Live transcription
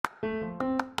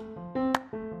Welcome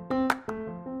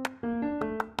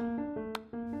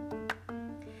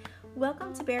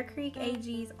to Bear Creek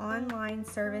AG's online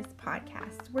service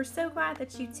podcast. We're so glad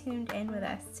that you tuned in with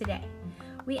us today.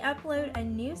 We upload a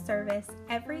new service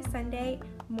every Sunday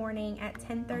morning at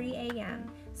 10:30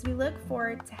 a.m. So we look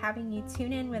forward to having you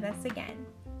tune in with us again.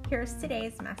 Here's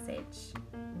today's message.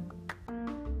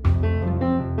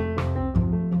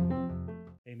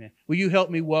 Amen. Will you help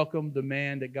me welcome the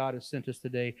man that God has sent us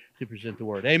today to present the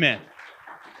word? Amen.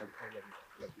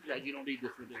 You don't need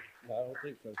this one, do you? No, I don't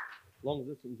think so. As long as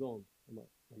this one's on. I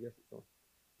guess it's on.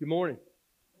 Good morning.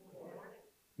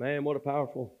 Man, what a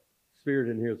powerful spirit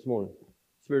in here this morning.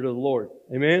 Spirit of the Lord.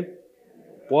 Amen.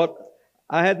 What?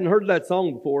 I hadn't heard that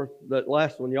song before, that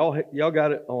last one. Y'all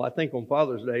got it, I think on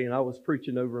Father's Day, and I was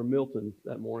preaching over in Milton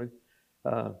that morning.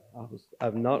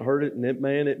 I've not heard it, and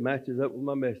it matches up with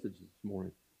my message this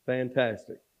morning.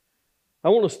 Fantastic. I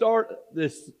want to start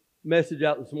this message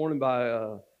out this morning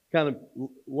by kind of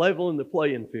leveling the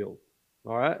playing field.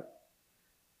 All right?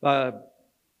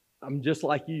 I'm just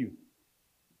like you.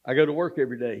 I go to work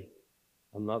every day.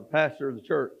 I'm not the pastor of the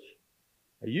church.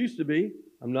 I used to be.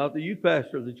 I'm not the youth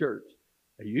pastor of the church.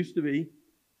 I used to be.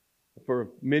 For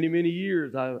many, many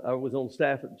years, I was on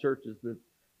staff at the churches, but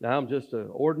now I'm just an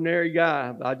ordinary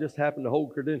guy. I just happen to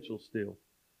hold credentials still.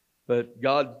 But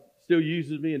God still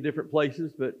uses me in different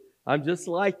places, but I'm just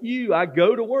like you. I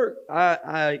go to work.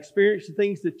 I experience the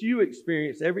things that you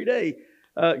experience every day,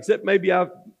 except maybe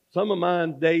some of my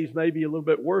days may be a little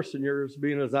bit worse than yours,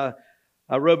 being as I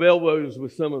rub elbows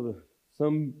with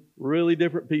some really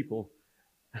different people.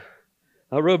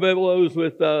 I rub elbows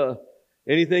with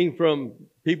anything from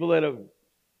people that have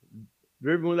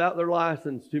driven without their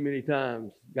license too many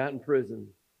times, got in prison,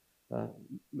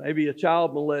 maybe a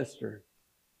child molester,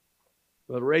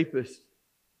 a rapist,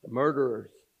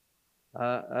 murderers,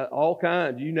 all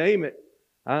kinds, you name it.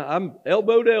 I'm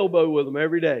elbow to elbow with them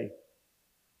every day.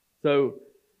 So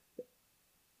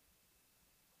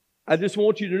I just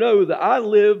want you to know that I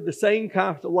live the same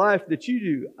kind of life that you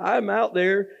do. I'm out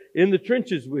there in the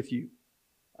trenches with you.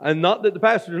 And not that the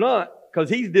pastor's not, because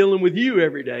he's dealing with you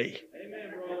every day.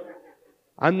 Amen, brother.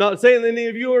 I'm not saying any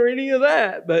of you are any of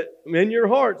that, but in your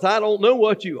hearts, I don't know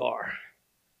what you are.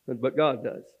 But God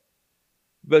does.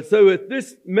 But so if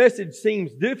this message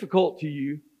seems difficult to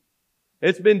you,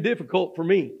 it's been difficult for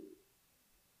me.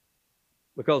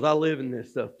 Because I live in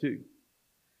this stuff too.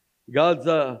 God's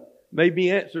made me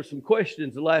answer some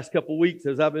questions the last couple of weeks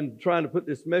as I've been trying to put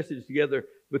this message together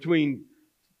between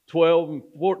 12 and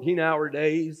 14-hour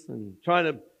days and trying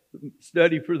to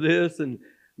study for this and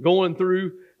going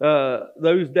through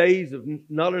those days of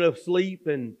not enough sleep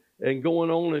and going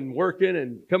on and working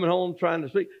and coming home trying to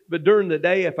sleep. But during the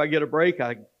day, if I get a break,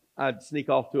 I'd sneak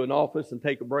off to an office and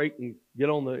take a break and get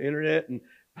on the internet and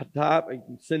type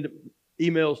and send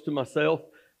emails to myself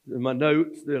and my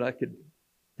notes that I could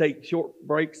take short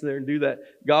breaks there and do that.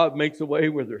 God makes a way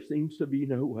where there seems to be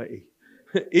no way,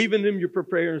 even in your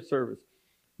preparing service.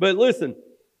 But listen,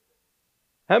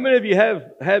 how many of you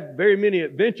have had very many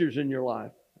adventures in your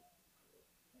life?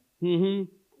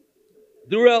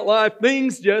 Throughout life,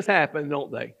 things just happen,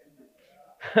 don't they?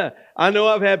 I know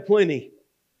I've had plenty.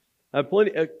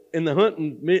 In the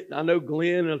hunting. I know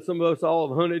Glenn and some of us all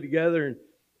have hunted together,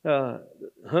 and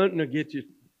hunting will get you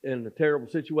in a terrible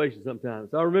situation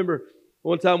sometimes. I remember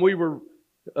one time we were,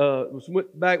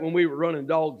 back when we were running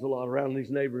dogs a lot around these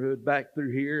neighborhoods back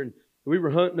through here, and we were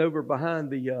hunting over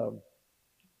behind the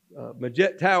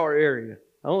Majet Tower area.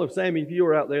 I don't know if Sammy, if you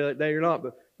were out there that day or not,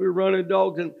 but we were running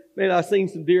dogs, and man, I seen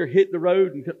some deer hit the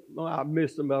road, and I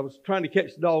missed them. I was trying to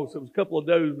catch the dogs, so it was a couple of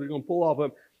does we were going to pull off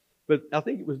of them, but I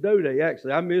think it was doe day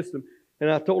actually. I missed them, and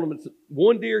I told them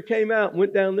one deer came out and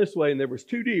went down this way, and there was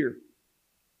two deer.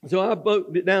 So I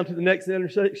boated it down to the next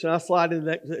intersection. I slid into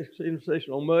the next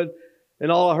intersection on mud,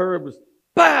 and all I heard was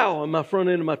pow, and my front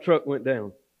end of my truck went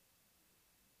down.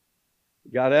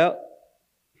 Got out.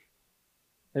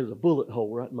 There was a bullet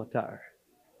hole right in my tire.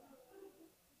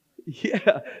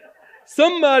 Yeah.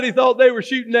 Somebody thought they were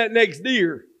shooting that next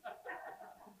deer.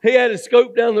 He had a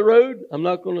scope down the road. I'm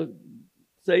not going to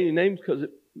say any names because it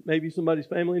may be somebody's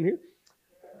family in here.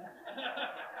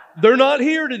 They're not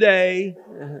here today.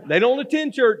 They don't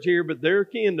attend church here, but they're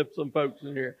kin to some folks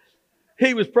in here.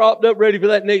 He was propped up ready for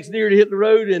that next deer to hit the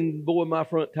road, and boy, my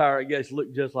front tire, I guess,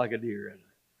 looked just like a deer.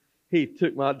 He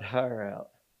took my tire out.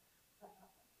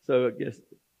 So I guess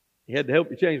he had to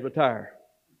help me change my tire.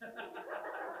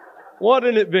 What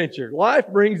an adventure. Life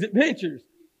brings adventures.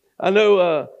 I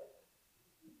know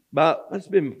it's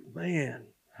been, man,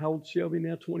 how old is Shelby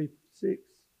now? 26?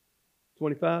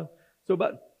 25? So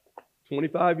about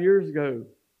 25 years ago,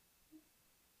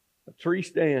 tree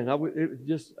stand. It was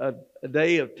just a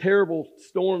day of terrible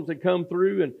storms that come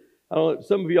through. And I don't know,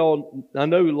 some of y'all, I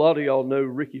know a lot of y'all know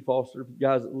Ricky Foster,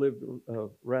 guys that lived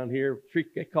around here.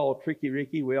 They call it Tricky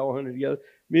Ricky. We all hunted together.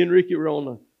 Me and Ricky were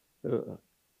on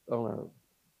a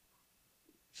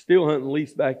still hunting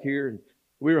lease back here, and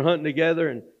we were hunting together.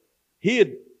 And he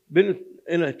had been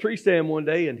in a tree stand one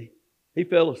day, and he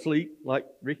fell asleep like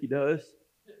Ricky does,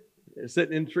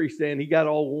 sitting in the tree stand. He got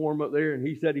all warm up there, and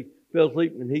he said he fell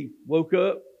asleep, and he woke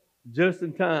up just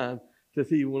in time to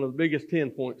see one of the biggest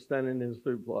 10 points standing in his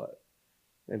food plot.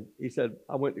 And he said,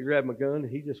 I went to grab my gun, and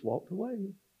he just walked away.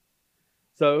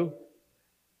 So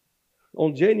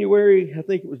on January, I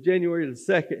think it was January the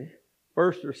 2nd,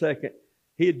 1st or 2nd,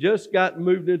 he had just gotten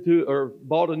moved into or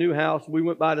bought a new house. We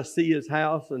went by to see his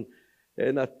house,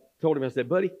 and I told him, I said,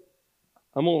 buddy,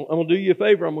 I'm gonna do you a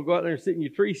favor. I'm gonna go out there and sit in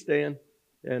your tree stand,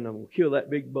 and I'm gonna kill that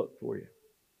big buck for you.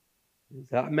 He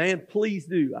said, man, please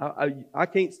do. I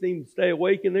can't seem to stay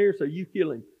awake in there, so you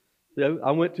kill him. So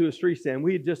I went to a tree stand.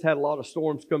 We had just had a lot of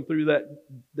storms come through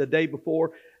the day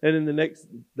before, and then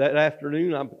that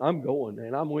afternoon, I'm going,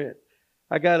 man. I went.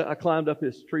 I climbed up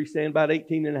this tree stand, about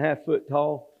 18 and a half foot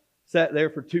tall, sat there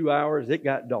for 2 hours. It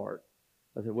got dark.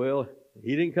 I said, well,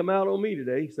 he didn't come out on me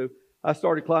today. So I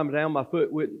started climbing down. My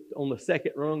foot went on the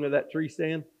second rung of that tree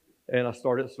stand, and I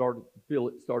started to feel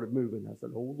it started moving. I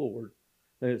said, oh, Lord.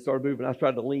 And it started moving. I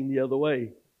tried to lean the other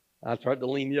way.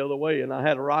 And I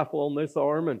had a rifle on this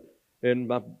arm and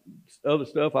my other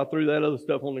stuff. I threw that other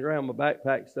stuff on the ground, my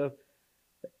backpack stuff.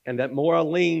 And that more I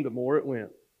leaned, the more it went.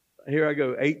 Here I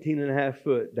go, 18 and a half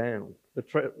foot down.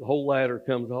 The whole ladder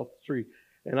comes off the tree.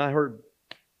 And I heard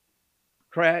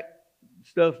crack,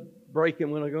 stuff breaking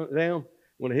when I go down.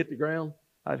 When I hit the ground,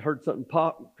 I'd heard something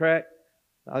pop, crack.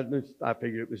 I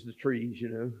figured it was the trees, you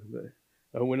know.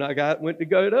 But when I went to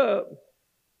go it up,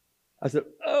 I said,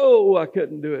 oh, I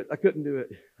couldn't do it.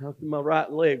 My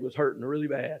right leg was hurting really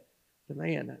bad. I said,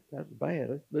 man, that was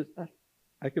bad.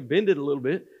 I could bend it a little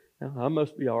bit. I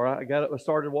must be all right. I got up, I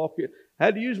started walking. I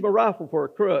had to use my rifle for a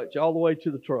crutch all the way to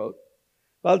the truck.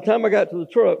 By the time I got to the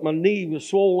truck, my knee was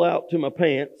swole out to my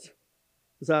pants,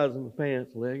 the size of my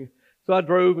pants leg. So I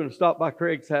drove and stopped by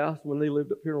Craig's house when they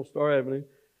lived up here on Star Avenue.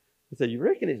 I said, you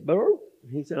reckon it's broke?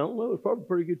 He said, I don't know. It's probably a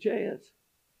pretty good chance.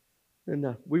 And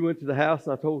we went to the house,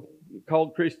 and I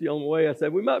called Christy on the way. I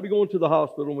said, we might be going to the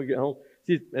hospital when we get home.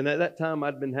 And at that time,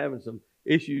 I'd been having some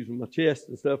issues with my chest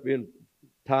and stuff being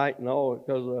tight and all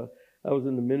because I was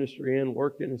in the ministry and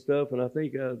working and stuff, and I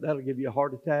think that'll give you a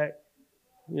heart attack.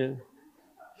 Yeah.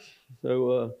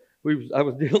 So I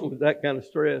was dealing with that kind of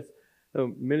stress.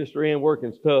 Ministry and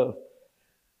working's tough.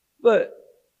 But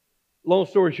long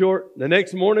story short, the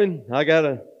next morning I got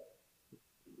a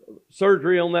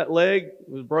surgery on that leg. It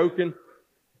was broken.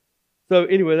 So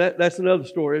anyway, that's another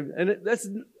story. And that's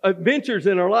adventures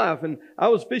in our life. And I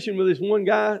was fishing with this one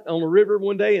guy on the river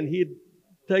one day, and he had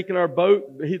taken our boat.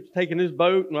 He was taking his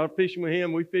boat, and I was fishing with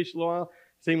him. We fished a while.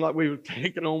 Seemed like we were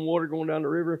taking on water going down the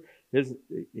river.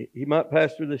 He might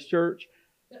pastor this church.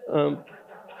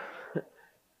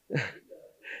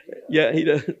 Yeah, he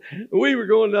does. We were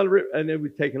going down the river, and then we're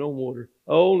taking on water.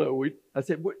 Oh, no. I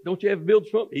said, don't you have a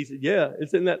bilge pump? He said, yeah,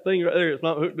 it's in that thing right there. It's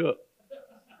not hooked up.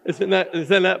 It's in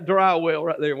that dry well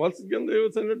right there. What's it going to do?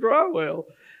 It's in the dry well.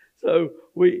 So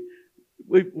we're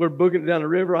booking it down the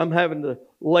river. I'm having to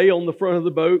lay on the front of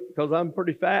the boat because I'm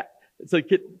pretty fat. So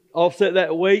offset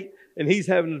that weight. And he's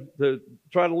having to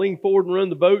try to lean forward and run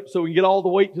the boat so we can get all the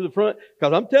weight to the front.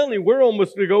 Because I'm telling you, we're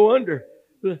almost to go under.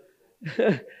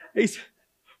 It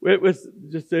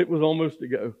was almost to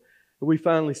go. We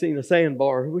finally seen a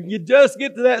sandbar. We can just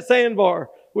get to that sandbar.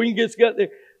 We can just get there.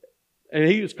 And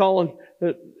he was calling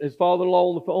his father-in-law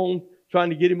on the phone, trying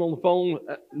to get him on the phone.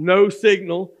 No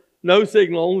signal. No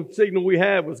signal. Only signal we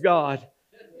had was God.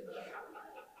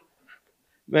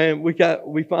 Man, we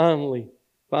finally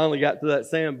got to that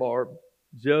sandbar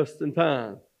just in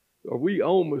time. Or we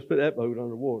almost put that boat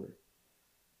underwater.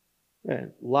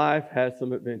 Man, life has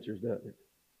some adventures, doesn't it?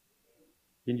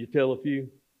 Can you tell a few?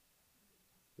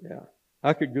 Yeah.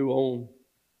 I could go on.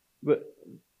 But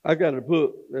I got a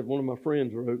book that one of my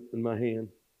friends wrote in my hand.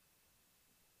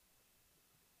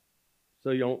 So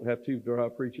you don't have too dry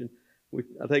preaching.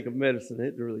 I take a medicine,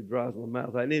 it really dries my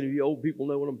mouth. Any of you old people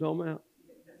know what I'm talking about?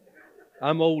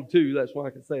 I'm old too, that's why I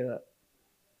can say that.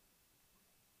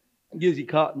 It gives you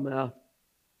cotton mouth.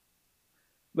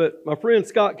 But my friend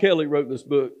Scott Kelly wrote this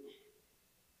book.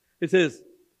 It says,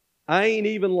 I ain't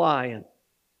even lying.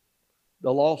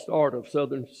 The Lost Art of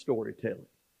Southern Storytelling.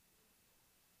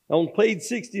 On page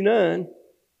 69,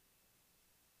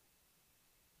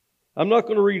 I'm not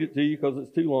going to read it to you because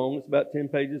it's too long. It's about 10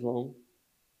 pages long.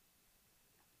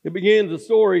 It begins the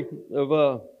story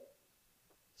of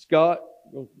Scott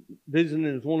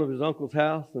visiting one of his uncle's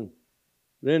house, and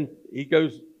then he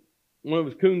goes, one of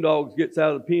his coon dogs gets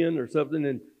out of the pen or something,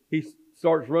 and he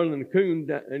starts running the coon,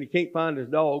 and he can't find his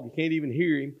dog. He can't even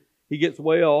hear him. He gets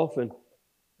way off, and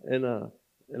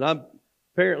I'm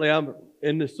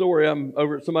in this story. I'm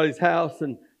over at somebody's house,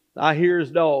 and I hear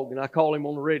his dog, and I call him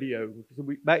on the radio.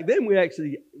 Back then, we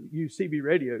actually used CB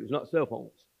radios, not cell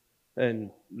phones,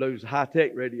 and those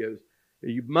high-tech radios.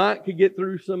 You could get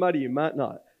through somebody, you might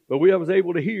not. But I was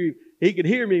able to hear him. He could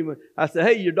hear me when I said,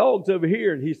 "Hey, your dog's over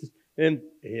here." And he says, and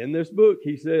in this book,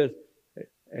 he says,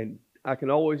 and I can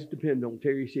always depend on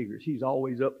Terry Segers. He's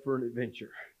always up for an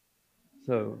adventure.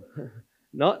 So,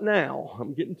 not now.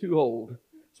 I'm getting too old.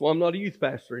 That's why I'm not a youth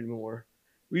pastor anymore.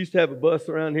 We used to have a bus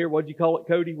around here. What'd you call it,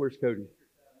 Cody? Where's Cody?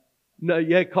 No,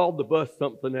 you had called the bus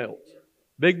something else.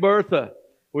 Big Bertha.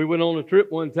 We went on a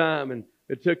trip one time, and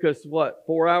it took us,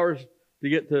 4 hours to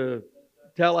get to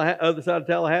other side of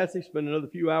Tallahassee, spend another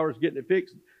few hours getting it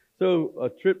fixed. So a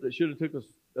trip that should have took us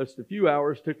a few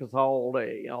hours took us all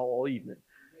day, all evening.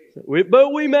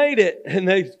 But we made it. And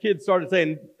these kids started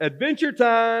saying, "Adventure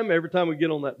time," every time we get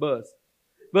on that bus.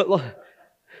 But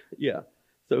yeah,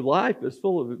 so life is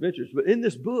full of adventures. But in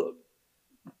this book,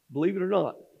 believe it or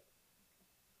not,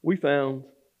 we found,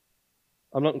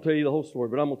 I'm not going to tell you the whole story,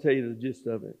 but I'm going to tell you the gist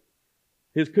of it.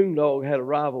 His coon dog had a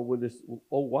rival with this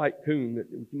old white coon that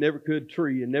never could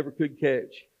tree and never could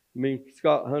catch. I mean,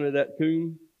 Scott hunted that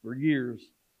coon for years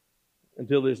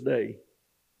until this day.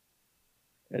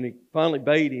 And he finally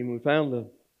bait him. We found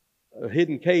a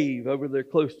hidden cave over there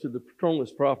close to the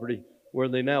Patronus property where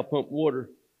they now pump water,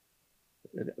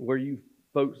 where you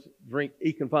folks drink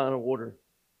Econfina water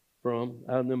from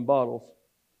out of them bottles.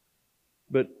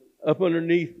 But up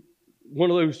underneath one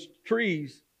of those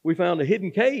trees, we found a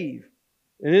hidden cave.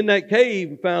 And in that cave,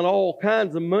 we found all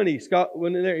kinds of money. Scott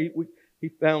went in there. He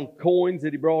found coins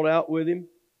that he brought out with him.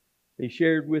 He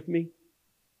shared with me.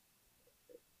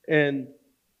 And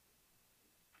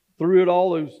through it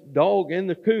all, those dog and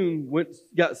the coon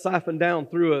got siphoned down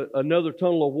through another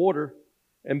tunnel of water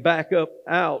and back up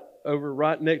out over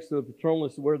right next to the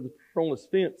Patronus, where the Patronus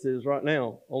fence is right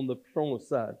now on the Patronus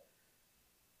side.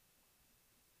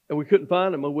 And we couldn't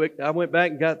find them. I went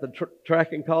back and got the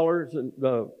tracking collars and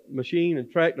the machine and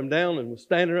tracked them down and was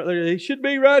standing right there. They should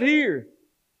be right here.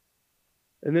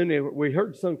 And then we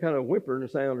heard some kind of whimpering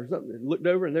sound or something. And looked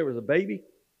over, and there was a baby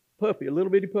puppy, a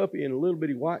little bitty puppy, and a little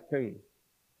bitty white coon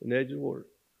in the edge of the water.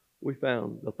 We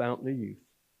found the Fountain of Youth.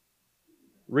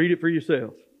 Read it for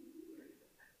yourself.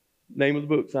 Name of the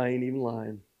books, I Ain't Even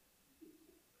Lying.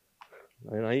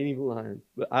 And I ain't even lying,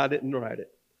 but I didn't write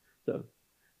it. So,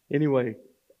 anyway.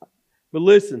 But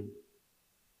listen,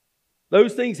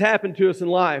 those things happen to us in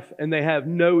life, and they have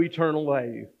no eternal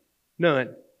value.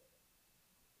 None.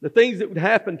 The things that would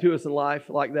happen to us in life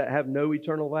like that have no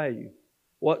eternal value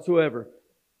whatsoever.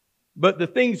 But the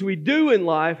things we do in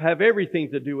life have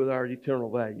everything to do with our eternal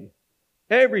value.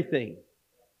 Everything.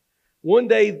 One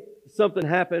day, something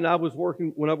happened.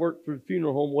 When I worked for the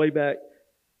funeral home way back,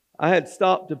 I had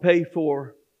stopped to pay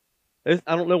for,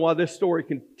 I don't know why this story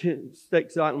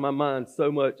sticks out in my mind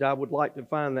so much. I would like to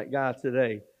find that guy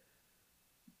today.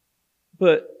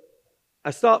 But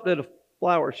I stopped at a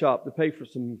flower shop to pay for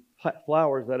some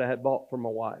flowers that I had bought for my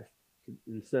wife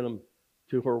and sent them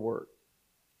to her work.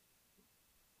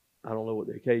 I don't know what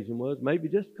the occasion was. Maybe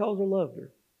just because I loved her.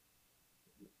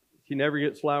 She never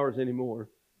gets flowers anymore.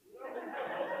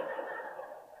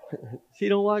 She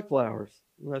don't like flowers.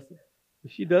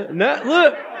 She does. Now,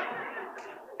 look.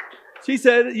 She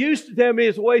said, it used to tell me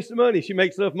it's a waste of money. She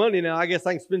makes enough money now. I guess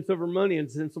I can spend some of her money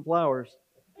and send some flowers.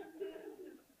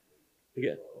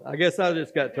 Yeah, I guess I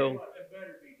just got told.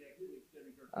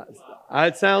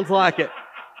 It sounds like it.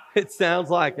 It sounds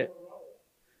like it.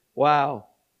 Wow.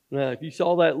 Now, if you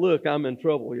saw that look, I'm in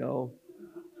trouble, y'all.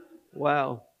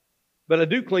 Wow. But I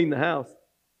do clean the house.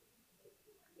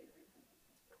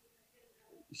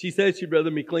 She said she'd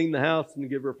rather me clean the house than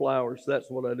give her flowers. So that's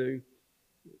what I do.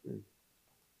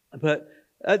 But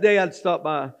that day I'd stopped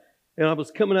by, and I was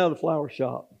coming out of the flower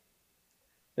shop.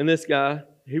 And this guy,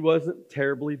 he wasn't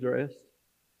terribly dressed.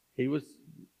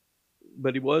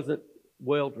 But he wasn't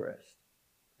well dressed.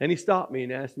 And he stopped me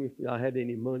and asked me if I had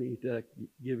any money to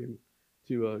give him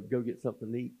to go get something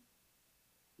to eat.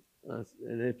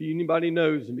 And if anybody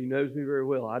knows me very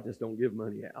well, I just don't give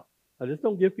money out. I just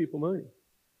don't give people money.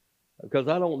 Because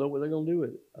I don't know what they're going to do with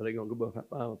it. Are they going to go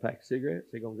buy them a pack of cigarettes? Are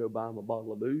they going to go buy them a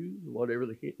bottle of booze? Whatever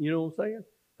they can. You know what I'm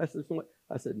saying?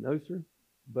 I said, no, sir.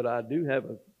 But I do have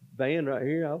a van right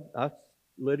here. I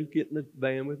let him get in the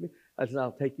van with me. I said,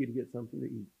 I'll take you to get something to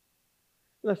eat.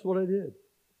 And that's what I did.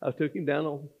 I took him down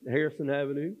on Harrison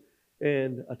Avenue,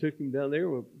 and I took him down there.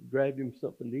 We grabbed him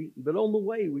something to eat. But on the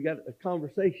way, we got a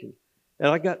conversation. And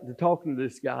I got to talking to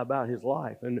this guy about his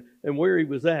life and where he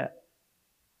was at.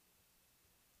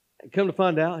 Come to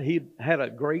find out, he had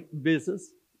a great business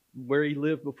where he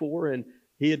lived before, and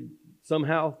he had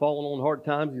somehow fallen on hard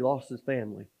times. He lost his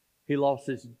family. He lost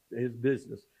his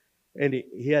business. And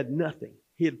he had nothing.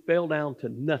 He had fell down to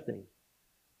nothing.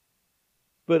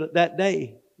 But that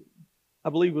day, I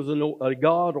believe it was a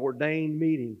God-ordained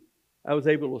meeting. I was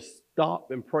able to stop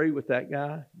and pray with that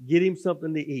guy, get him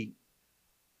something to eat,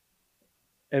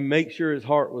 and make sure his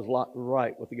heart was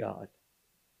right with God.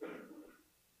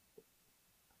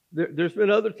 There's been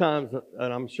other times,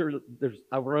 and I'm sure that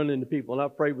I've run into people, and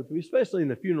I've prayed with them, especially in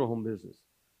the funeral home business.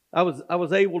 I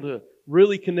was able to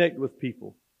really connect with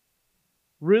people,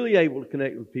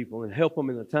 and help them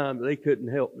in the time that they couldn't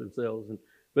help themselves.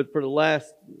 But for the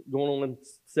last going on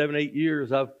 7-8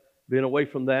 years, I've been away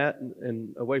from that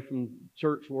and away from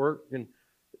church work and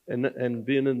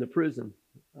being in the prison.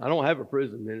 I don't have a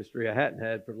prison ministry. I hadn't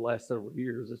had for the last several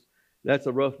years. That's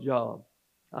a rough job.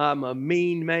 I'm a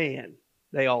mean man,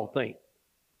 they all think,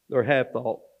 or have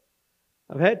thought.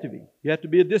 I've had to be. You have to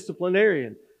be a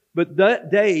disciplinarian. But that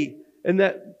day in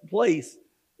that place,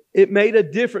 it made a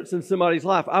difference in somebody's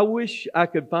life. I wish I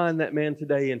could find that man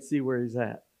today and see where he's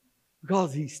at,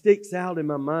 because he sticks out in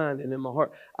my mind and in my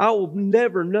heart. I will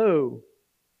never know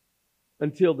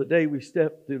until the day we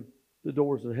step through the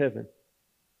doors of heaven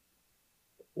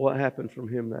what happened from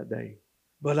him that day.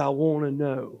 But I want to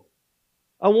know.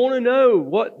 I want to know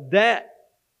what that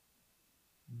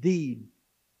deed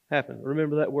happened.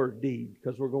 Remember that word deed,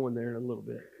 because we're going there in a little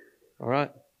bit. All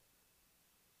right?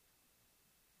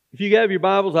 If you have your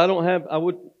Bibles, I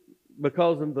would,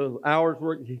 because of the hours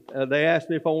work, they asked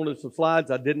me if I wanted some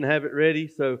slides. I didn't have it ready.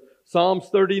 So Psalms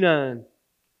 39,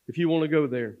 if you want to go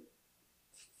there.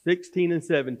 16 and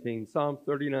 17. Psalms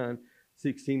 39,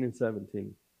 16 and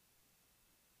 17.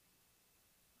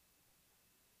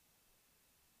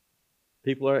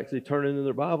 People are actually turning in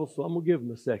their Bibles, so I'm going to give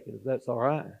them a second, if that's all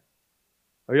right.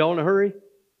 Are y'all in a hurry?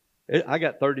 I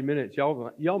got 30 minutes.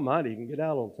 Y'all might even get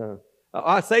out on time.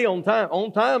 I say on time.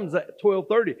 On time's at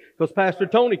 12:30, because Pastor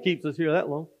Tony keeps us here that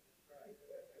long.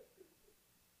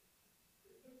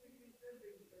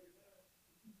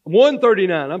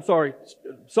 $139. I'm sorry.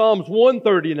 Psalms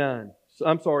 139.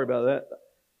 I'm sorry about that.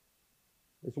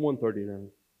 It's 139.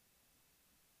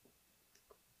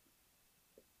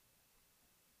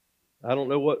 I don't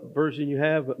know what version you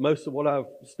have, but most of what I've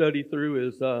studied through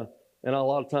is, and a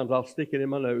lot of times I'll stick it in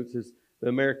my notes, is the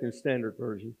American Standard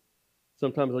Version.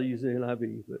 Sometimes I'll use the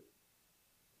NIV, but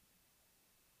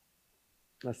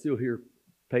I still hear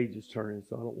pages turning,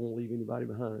 so I don't want to leave anybody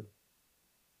behind.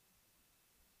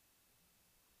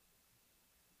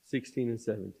 16 and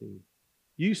 17.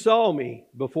 You saw me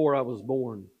before I was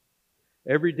born.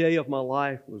 Every day of my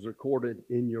life was recorded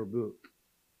in your book.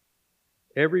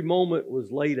 Every moment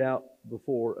was laid out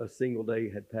before a single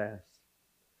day had passed.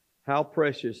 How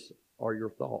precious are your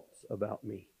thoughts about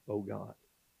me, O God.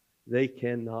 They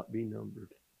cannot be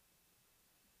numbered.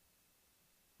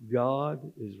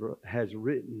 God has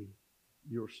written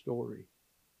your story.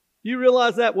 You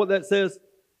realize that, what that says?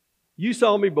 You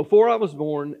saw me before I was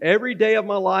born. Every day of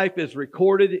my life is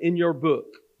recorded in your book.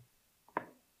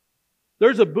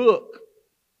 There's a book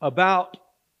about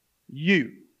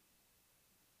you.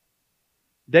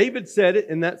 David said it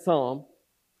in that psalm.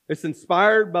 It's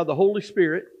inspired by the Holy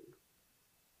Spirit,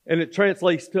 and it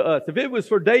translates to us. If it was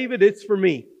for David, it's for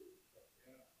me.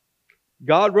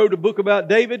 God wrote a book about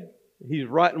David. He's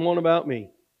writing one about me.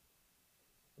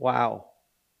 Wow.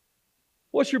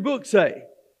 What's your book say?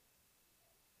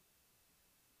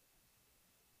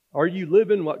 Are you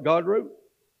living what God wrote?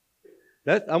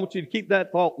 I want you to keep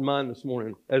that thought in mind this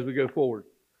morning as we go forward.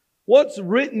 What's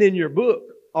written in your book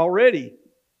already?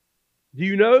 Do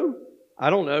you know? I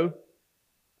don't know.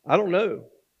 I don't know.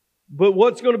 But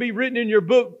what's going to be written in your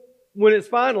book when it's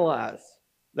finalized?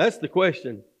 That's the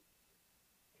question.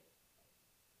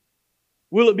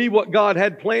 Will it be what God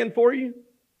had planned for you?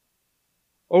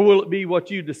 Or will it be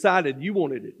what you decided you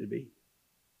wanted it to be?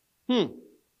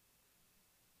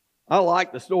 I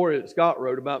like the story that Scott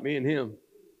wrote about me and him.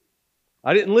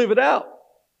 I didn't live it out,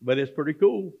 but it's pretty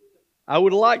cool. I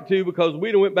would have liked to, because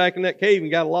we'd have went back in that cave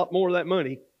and got a lot more of that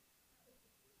money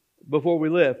before we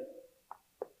left.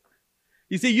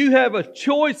 You see, you have a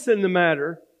choice in the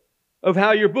matter of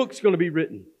how your book's going to be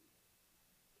written.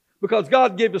 Because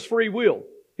God gave us free will.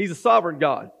 He's a sovereign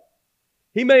God.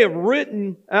 He may have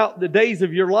written out the days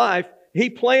of your life. He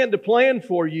planned a plan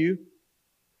for you.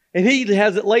 And He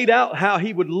has it laid out how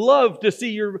He would love to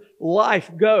see your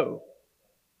life go.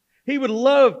 He would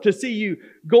love to see you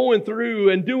going through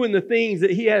and doing the things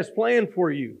that He has planned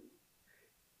for you.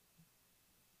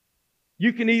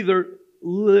 You can either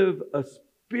live a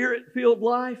Spirit-filled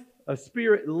life, a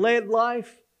Spirit-led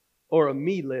life, or a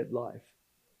me-led life.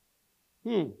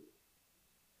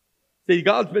 See,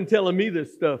 God's been telling me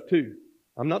this stuff too.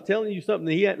 I'm not telling you something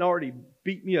that He hadn't already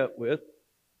beat me up with.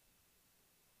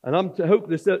 And I hope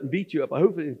this doesn't beat you up. I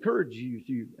hope it encourages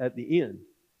you at the end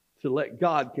to let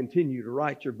God continue to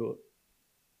write your book.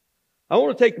 I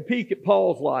want to take a peek at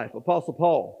Paul's life, Apostle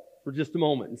Paul, for just a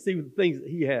moment and see the things that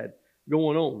he had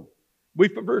going on.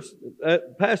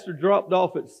 Pastor dropped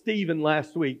off at Stephen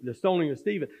last week, the stoning of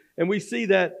Stephen, and we see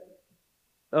that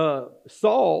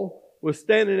Saul was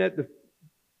standing to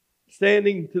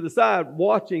the side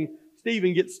watching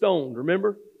Stephen get stoned.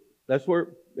 Remember? That's where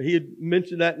he had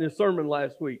mentioned that in his sermon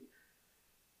last week.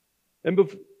 And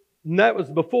that was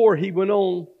before he went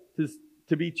on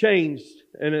to be changed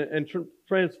and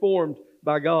transformed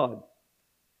by God.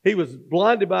 He was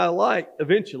blinded by a light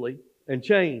eventually and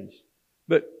changed.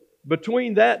 But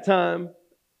between that time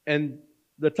and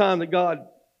the time that God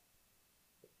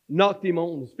knocked him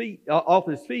off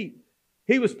his feet,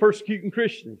 he was persecuting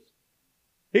Christians.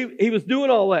 He was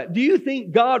doing all that. Do you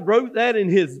think God wrote that in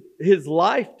his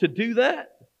life to do that?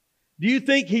 Do you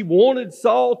think He wanted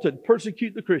Saul to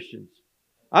persecute the Christians?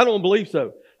 I don't believe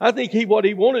so. I think what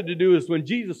he wanted to do is when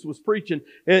Jesus was preaching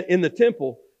in the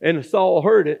temple and Saul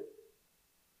heard it,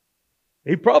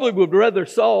 he probably would rather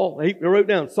he wrote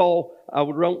down, Saul, I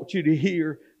would want you to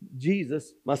hear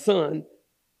Jesus, my son,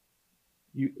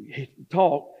 you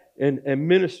talk and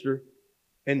minister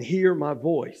and hear my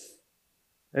voice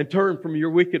and turn from your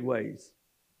wicked ways.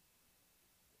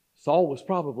 Saul was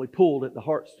probably pulled at the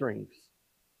heartstrings.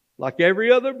 Like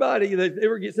every other body that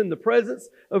ever gets in the presence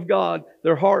of God,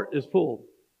 their heart is pulled.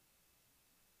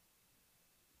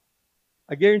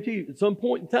 I guarantee you, at some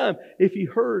point in time, if he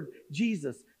heard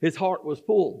Jesus, his heart was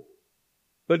pulled.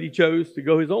 But he chose to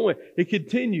go his own way. He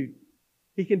continued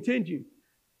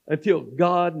until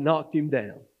God knocked him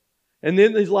down. And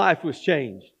then his life was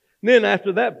changed. And then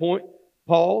after that point,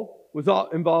 Paul was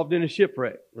involved in a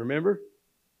shipwreck. Remember?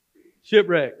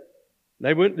 Shipwreck.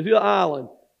 They went to the island.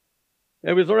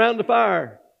 It was around the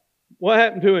fire. What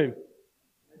happened to him?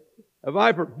 A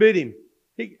viper bit him.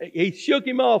 He shook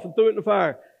him off and threw it in the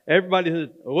fire. Everybody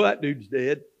said, oh, that dude's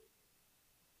dead.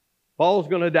 Paul's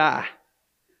going to die.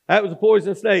 That was a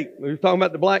poisonous snake. We were talking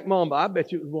about the black mamba. I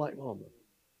bet you it was black mamba.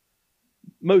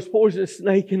 Most poisonous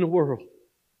snake in the world.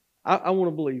 I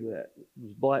want to believe that. It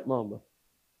was black mamba.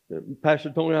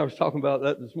 Pastor Tony and I was talking about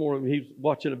that this morning. He was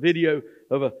watching a video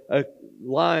of a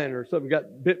lion or something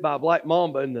got bit by a black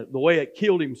mamba, and the way it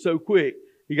killed him so quick,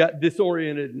 he got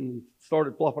disoriented and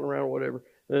started flopping around or whatever,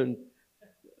 and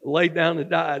laid down and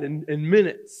died in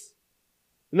minutes.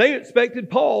 And they expected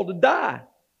Paul to die,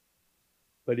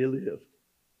 but he lived.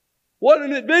 What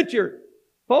an adventure!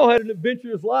 Paul had an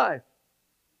adventurous life.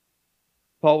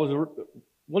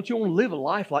 Don't you want to live a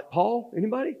life like Paul?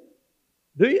 Anybody?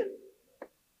 Do you?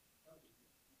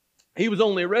 He was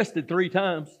only arrested 3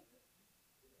 times.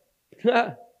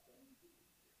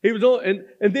 He was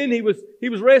and then he was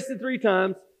arrested 3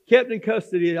 times, kept in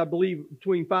custody, I believe,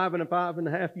 between 5 and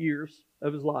 5.5 years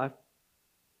of his life.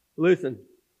 Listen,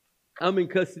 I'm in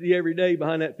custody every day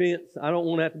behind that fence. I don't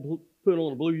want to have to put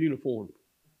on a blue uniform.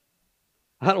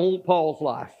 I don't want Paul's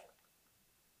life.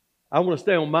 I want to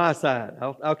stay on my side.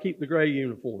 I'll keep the gray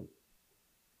uniform.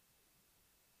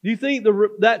 Do you think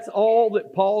that's all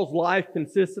that Paul's life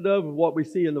consisted of what we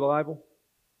see in the Bible?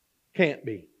 Can't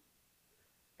be.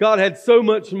 God had so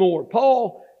much more.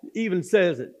 Paul even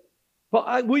says it.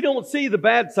 We don't see the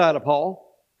bad side of Paul.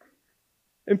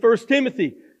 In 1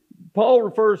 Timothy, Paul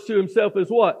refers to himself as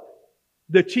what?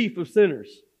 The chief of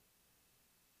sinners.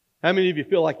 How many of you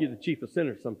feel like you're the chief of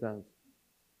sinners sometimes?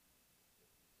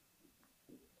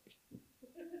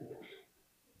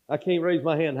 I can't raise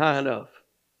my hand high enough.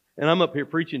 And I'm up here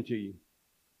preaching to you.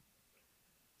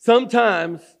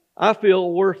 Sometimes I feel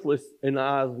worthless in the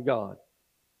eyes of God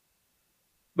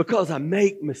because I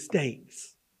make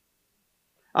mistakes.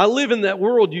 I live in that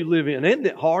world you live in. Isn't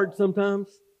it hard sometimes?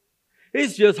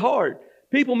 It's just hard.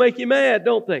 People make you mad,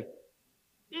 don't they?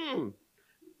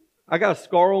 I got a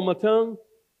scar on my tongue.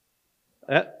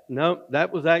 That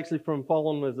was actually from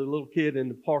falling as a little kid in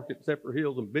the park at Separate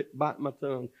Hills and biting my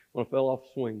tongue when I fell off the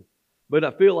swing. But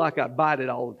I feel like I bite it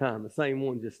all the time. The same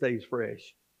one just stays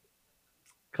fresh.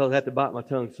 Because I have to bite my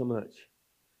tongue so much.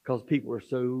 Because people are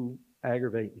so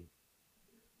aggravating.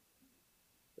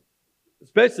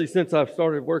 Especially since I've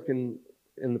started working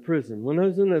in the prison. When I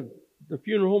was in the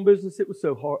funeral home business, it was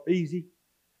so easy.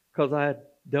 Because I had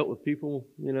dealt with people,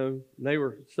 you know, they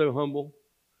were so humble.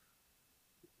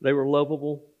 They were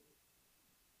lovable.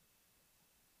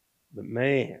 But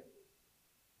man,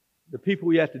 the people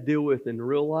we have to deal with in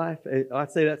real life,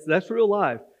 I'd say that's real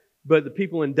life. But the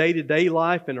people in day-to-day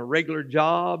life and a regular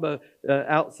job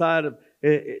outside of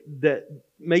that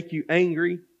make you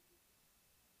angry.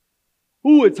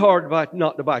 Ooh, it's hard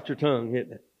not to bite your tongue,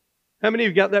 isn't it? How many of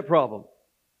you got that problem?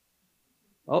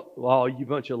 Oh, well, you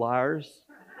bunch of liars.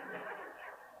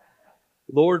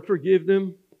 Lord, forgive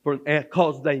them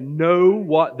because they know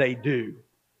what they do.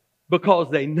 Because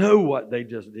they know what they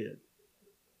just did.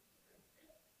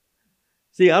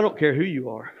 See, I don't care who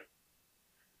you are.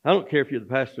 I don't care if you're the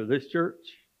pastor of this church.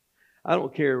 I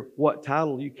don't care what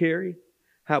title you carry,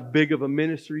 how big of a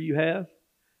ministry you have,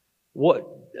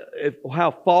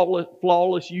 how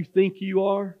flawless you think you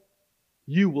are.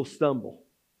 You will stumble.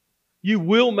 You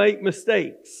will make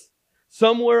mistakes.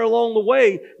 Somewhere along the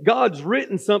way, God's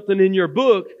written something in your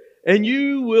book, and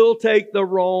you will take the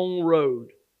wrong road.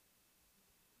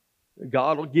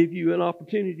 God will give you an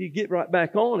opportunity to get right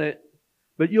back on it,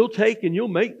 but you'll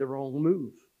make the wrong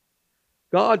move.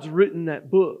 God's written that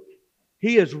book.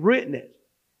 He has written it.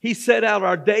 He set out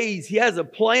our days. He has a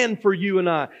plan for you and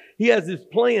I. He has His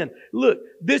plan. Look,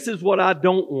 this is what I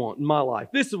don't want in my life.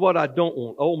 This is what I don't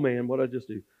want. Oh man, what did I just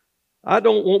do? I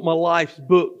don't want my life's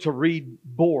book to read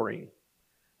boring.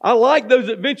 I like those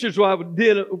adventures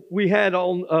we had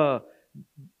on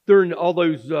during all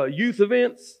those youth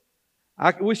events.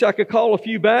 I wish I could call a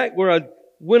few back where I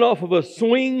went off of a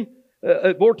swing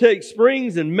at Vortex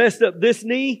Springs and messed up this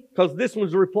knee because this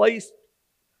one's replaced.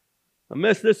 I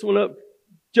messed this one up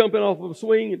jumping off of a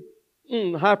swing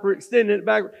and hyperextending it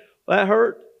back. That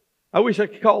hurt. I wish I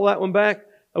could call that one back.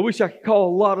 I wish I could call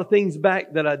a lot of things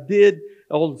back that I did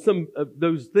on some of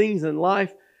those things in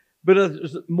life. But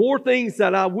there's more things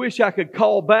that I wish I could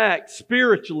call back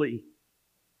spiritually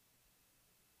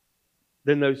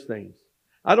than those things.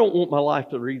 I don't want my life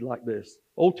to read like this.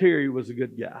 Old Terry was a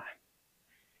good guy.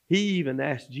 He even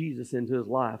asked Jesus into his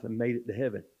life and made it to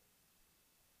heaven.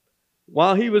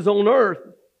 While he was on earth,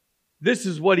 this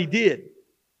is what he did.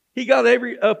 He got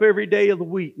up every day of the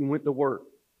week and went to work.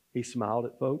 He smiled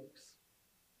at folks.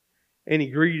 And he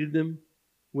greeted them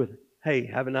with, hey,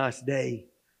 have a nice day.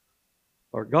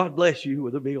 Or God bless you,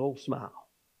 with a big old smile.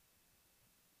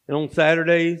 And on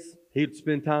Saturdays, he'd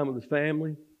spend time with his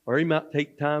family. Or he might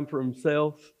take time for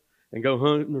himself and go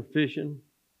hunting or fishing.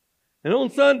 And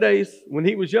on Sundays, when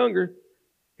he was younger,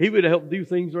 he would help do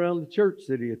things around the church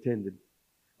that he attended.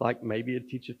 Like maybe he'd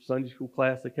teach a Sunday school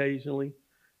class occasionally.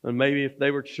 And maybe if they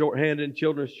were shorthanded in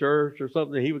children's church or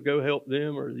something, he would go help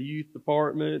them, or the youth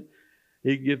department.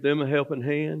 He'd give them a helping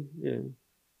hand. You know,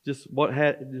 just what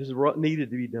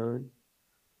needed to be done.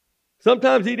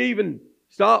 Sometimes he'd even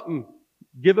stop and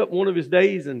give up one of his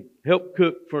days and help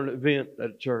cook for an event at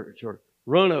a church, or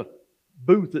run a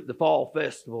booth at the fall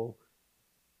festival.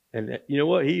 And you know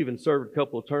what? He even served a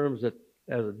couple of terms as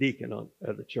a deacon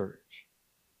at the church.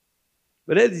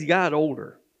 But as he got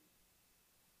older,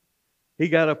 he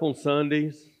got up on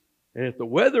Sundays, and if the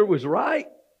weather was right,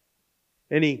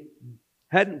 and he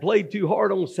hadn't played too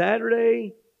hard on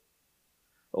Saturday,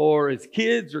 or his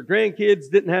kids or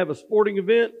grandkids didn't have a sporting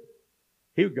event,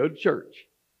 he would go to church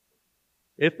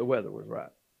if the weather was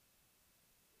right.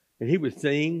 And he would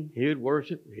sing, he would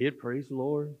worship, he'd praise the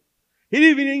Lord.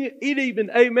 He'd even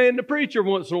amen the preacher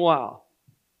once in a while,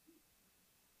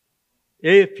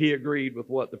 if he agreed with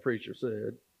what the preacher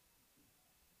said.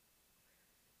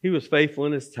 He was faithful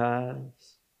in his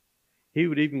tithes. He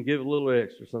would even give a little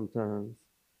extra sometimes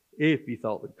if he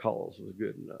thought the cause was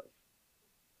good enough.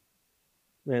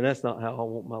 Man, that's not how I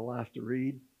want my life to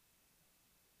read.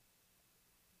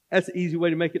 That's an easy way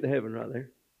to make it to heaven right there.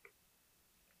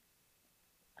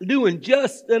 Doing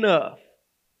just enough.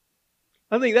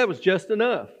 I think that was just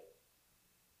enough.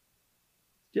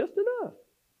 Just enough.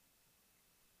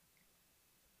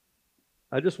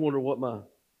 I just wonder what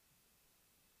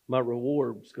my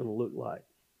reward is going to look like.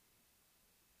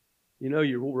 You know,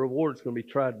 your reward is going to be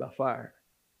tried by fire.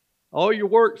 All your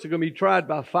works are going to be tried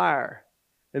by fire.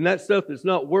 And that stuff that's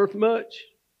not worth much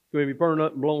is going to be burned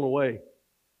up and blown away.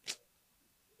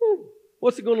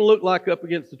 What's it going to look like up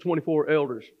against the 24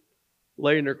 elders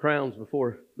laying their crowns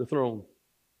before the throne?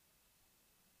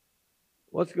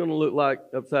 What's it going to look like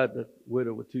upside the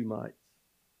widow with two mites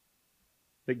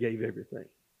that gave everything?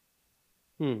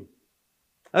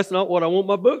 That's not what I want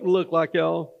my book to look like,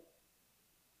 y'all.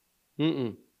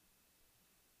 I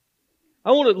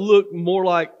want it to look more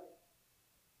like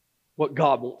what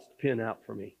God wants to pen out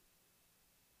for me.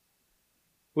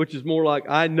 Which is more like,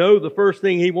 I know the first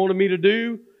thing He wanted me to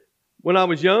do when I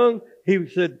was young, He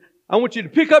said, I want you to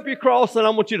pick up your cross and I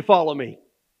want you to follow me.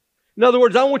 In other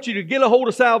words, I want you to get a hold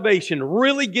of salvation,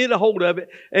 really get a hold of it,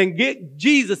 and get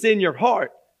Jesus in your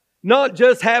heart. Not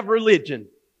just have religion.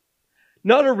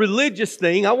 Not a religious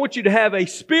thing. I want you to have a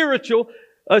spiritual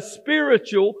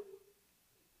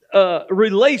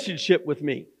relationship with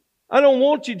me. I don't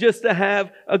want you just to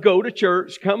have a go to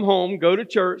church, come home, go to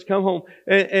church, come home,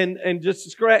 and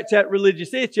just scratch that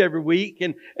religious itch every week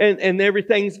and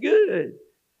everything's good.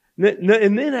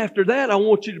 And then after that, I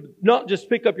want you to not just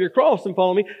pick up your cross and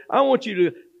follow me. I want you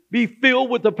to be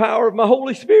filled with the power of my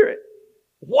Holy Spirit.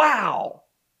 Wow!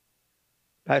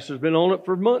 Pastor's been on it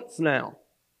for months now.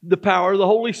 The power of the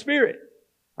Holy Spirit.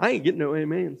 I ain't getting no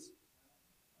amens.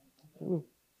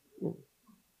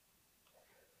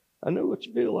 I know what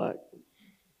you feel like.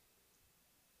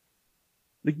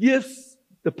 The gifts,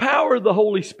 the power of the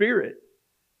Holy Spirit,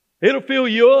 it'll fill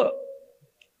you up.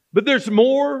 But there's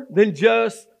more than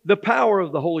just the power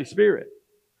of the Holy Spirit.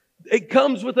 It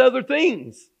comes with other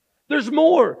things. There's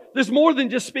more. There's more than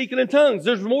just speaking in tongues.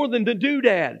 There's more than the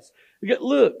doodads.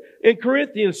 Look, in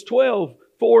Corinthians 12,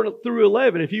 4 through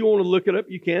 11, if you want to look it up,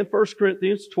 you can. 1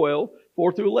 Corinthians 12,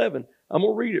 4 through 11. I'm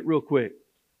going to read it real quick.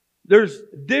 There's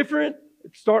different,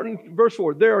 starting verse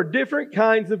 4, there are different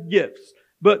kinds of gifts,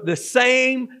 but the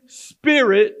same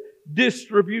Spirit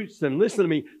distributes them. Listen to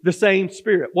me. The same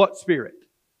Spirit. What Spirit?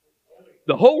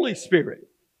 The Holy Spirit.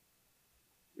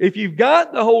 If you've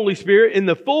got the Holy Spirit, in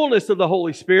the fullness of the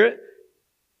Holy Spirit,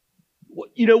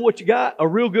 you know what you got? A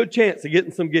real good chance of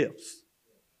getting some gifts.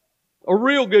 A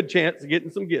real good chance of getting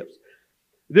some gifts.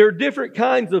 There are different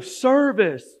kinds of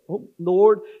service. Oh,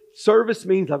 Lord, service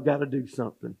means I've got to do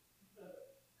something.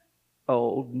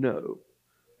 Oh, no.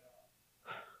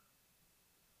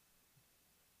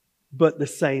 But the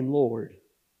same Lord.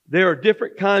 There are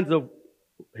different kinds of,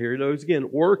 here it goes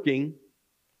again, working.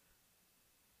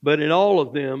 But in all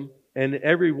of them and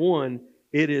every one,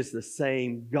 it is the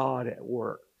same God at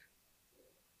work.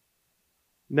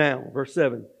 Now, verse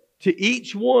 7. To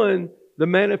each one, the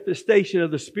manifestation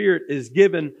of the Spirit is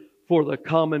given for the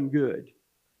common good.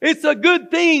 It's a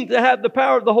good thing to have the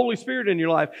power of the Holy Spirit in your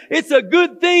life. It's a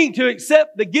good thing to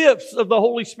accept the gifts of the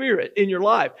Holy Spirit in your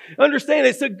life. Understand,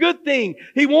 it's a good thing.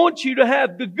 He wants you to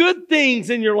have the good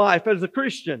things in your life as a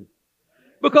Christian.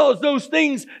 Because those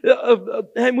things,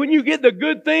 and when you get the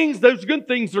good things, those good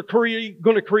things are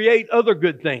going to create other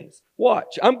good things.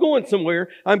 Watch, I'm going somewhere.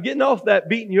 I'm getting off that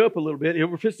beating you up a little bit.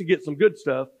 We're fixing to get some good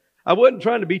stuff. I wasn't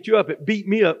trying to beat you up. It beat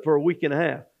me up for a week and a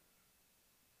half.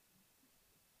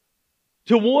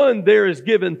 To one, there is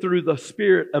given through the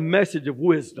Spirit a message of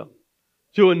wisdom.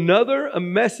 To another, a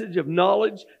message of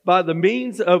knowledge by the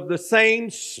means of the same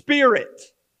Spirit.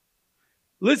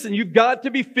 Listen, you've got to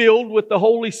be filled with the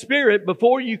Holy Spirit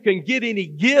before you can get any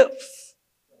gifts.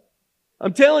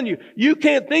 I'm telling you, you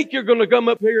can't think you're going to come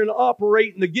up here and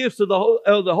operate in the gifts of the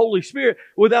Holy Spirit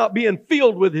without being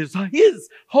filled with His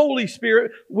Holy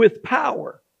Spirit with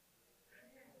power.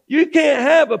 You can't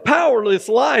have a powerless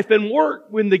life and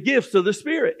work with the gifts of the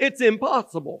Spirit. It's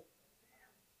impossible.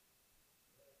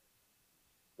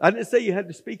 I didn't say you had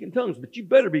to speak in tongues, but you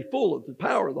better be full of the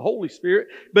power of the Holy Spirit.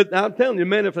 But I'm telling you, the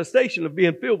manifestation of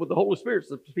being filled with the Holy Spirit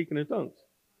is speaking in tongues.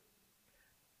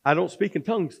 I don't speak in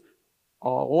tongues a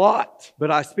lot,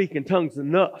 but I speak in tongues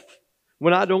enough.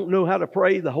 When I don't know how to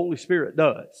pray, the Holy Spirit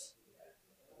does.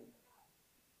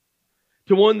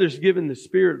 To one, there's given the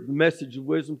Spirit the message of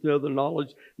wisdom, to another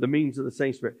knowledge, the means of the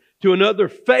same Spirit. To another,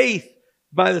 faith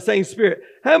by the same Spirit.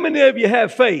 How many of you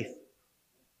have faith?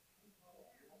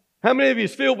 How many of you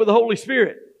is filled with the Holy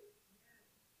Spirit?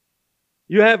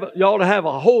 You ought to have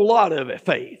a whole lot of it,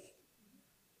 faith.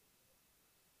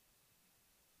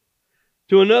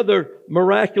 To another,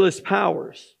 miraculous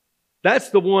powers. That's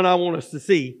the one I want us to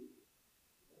see.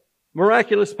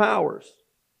 Miraculous powers.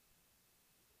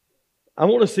 I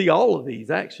want to see all of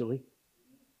these, actually.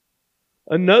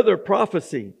 Another,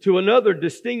 prophecy. To another,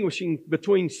 distinguishing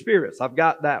between spirits. I've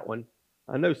got that one.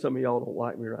 I know some of y'all don't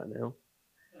like me right now.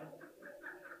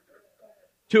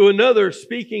 To another,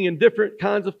 speaking in different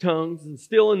kinds of tongues. And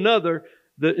still another,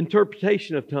 the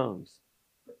interpretation of tongues.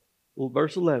 Well,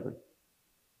 verse 11.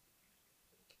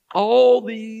 All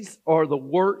these are the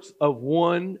works of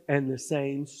one and the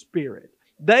same Spirit.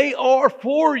 They are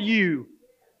for you.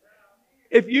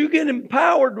 If you get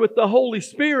empowered with the Holy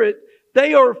Spirit,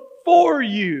 they are for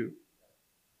you.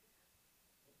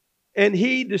 And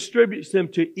He distributes them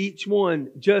to each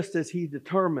one just as He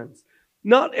determines.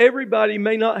 Not everybody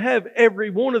may not have every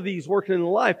one of these working in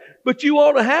life, but you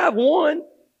ought to have one.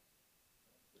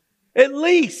 At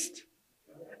least.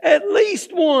 At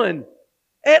least one.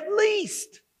 At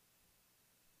least.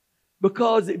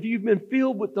 Because if you've been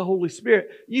filled with the Holy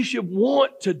Spirit, you should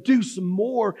want to do some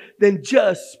more than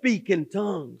just speak in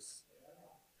tongues.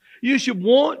 You should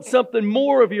want something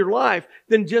more of your life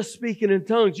than just speaking in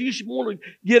tongues. You should want to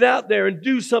get out there and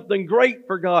do something great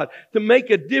for God, to make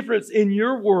a difference in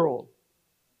your world.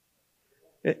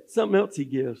 Something else He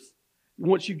gives.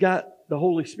 Once you got the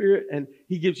Holy Spirit and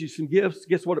He gives you some gifts,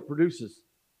 guess what it produces?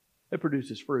 It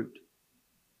produces fruit.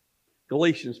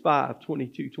 Galatians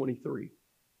 5:22-23.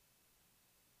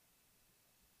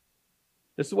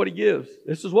 This is what He gives.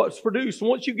 This is what's produced.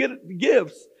 Once you get the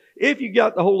gifts, if you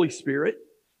got the Holy Spirit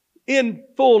in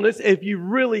fullness, if you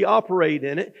really operate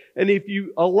in it, and if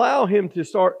you allow Him to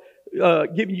start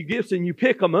giving you gifts and you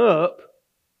pick them up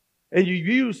and you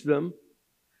use them.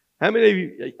 How many of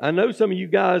you, I know some of you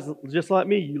guys, just like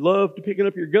me, you love to picking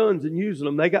up your guns and using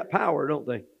them. They got power, don't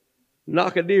they?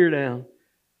 Knock a deer down.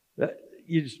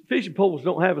 Fishing poles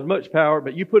don't have as much power,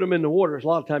 but you put them in the water, a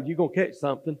lot of times you're going to catch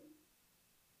something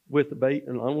with the bait.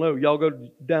 And I don't know, y'all go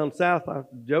down south,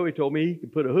 Joey told me he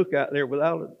could put a hook out there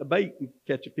without a bait and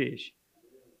catch a fish.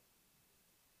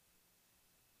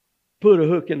 Put a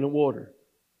hook in the water.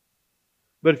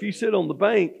 But if you sit on the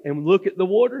bank and look at the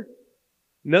water,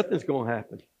 nothing's going to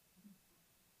happen.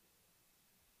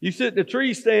 You sit in a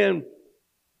tree stand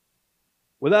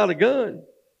without a gun,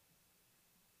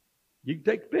 you can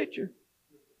take a picture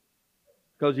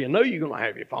because you know you're going to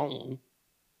have your phone.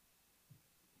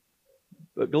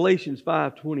 But Galatians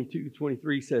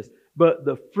 5:22-23 says, but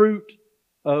the fruit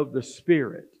of the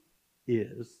Spirit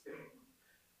is.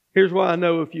 Here's why I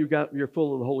know if you're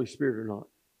full of the Holy Spirit or not.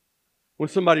 When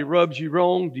somebody rubs you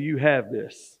wrong, do you have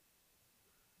this?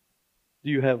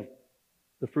 Do you have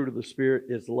the fruit of the Spirit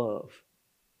is love,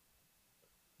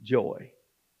 joy,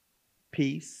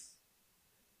 peace,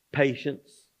 patience,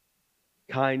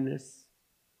 kindness,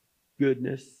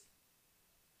 goodness,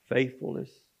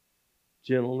 faithfulness,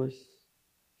 gentleness,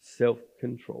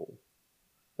 self-control.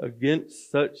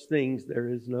 Against such things there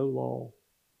is no law.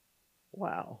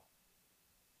 Wow.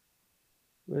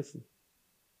 Listen.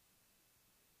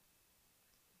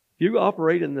 If you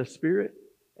operate in the Spirit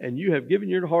and you have given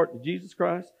your heart to Jesus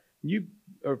Christ, you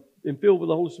are filled with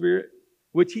the Holy Spirit,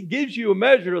 which He gives you a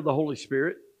measure of the Holy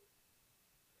Spirit.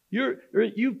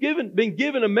 You've been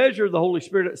given a measure of the Holy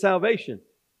Spirit at salvation.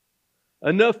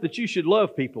 Enough that you should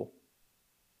love people.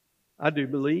 I do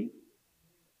believe.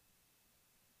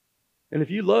 And if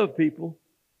you love people,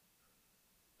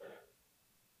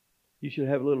 you should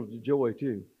have a little joy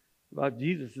too. Like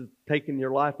Jesus is taking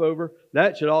your life over,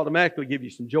 that should automatically give you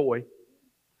some joy.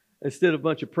 Instead of a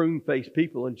bunch of prune-faced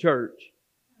people in church.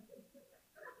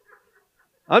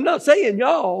 I'm not saying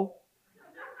y'all.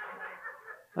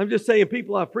 I'm just saying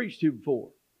people I've preached to before.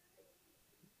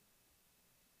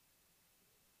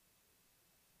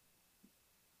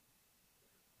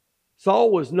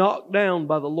 Saul was knocked down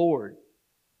by the Lord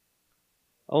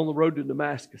on the road to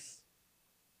Damascus.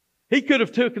 He could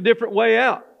have took a different way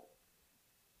out.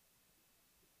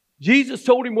 Jesus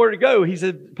told him where to go. He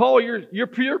said, Paul,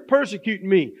 you're persecuting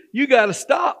me. You got to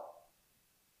stop.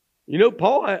 You know,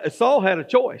 Saul had a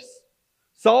choice.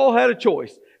 Saul had a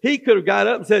choice. He could have got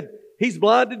up and said, He's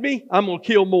blinded me. I'm going to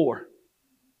kill more.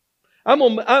 I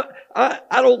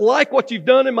don't like what you've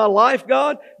done in my life,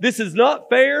 God. This is not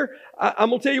fair. I'm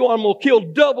going to tell you what, I'm going to kill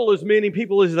double as many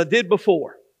people as I did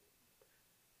before.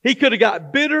 He could have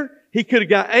got bitter. He could have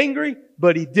got angry,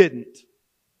 but he didn't.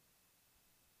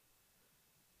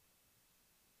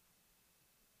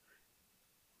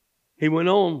 He went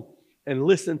on and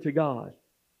listened to God.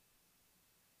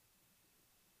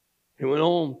 He went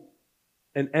on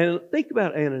and think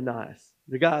about Ananias,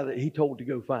 the guy that he told to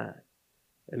go find.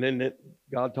 And then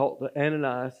God talked to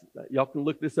Ananias. Y'all can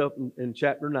look this up in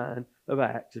chapter 9 of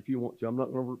Acts if you want to. I'm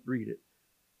not going to read it.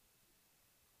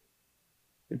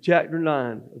 In chapter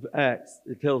 9 of Acts,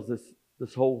 it tells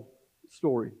this whole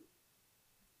story.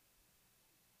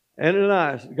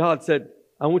 Ananias, God said,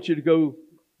 I want you to go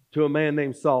to a man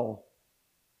named Saul.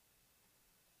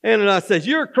 Ananias says,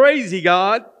 you're crazy,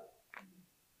 God.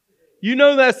 You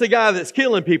know that's the guy that's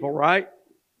killing people, right?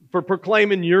 For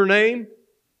proclaiming your name.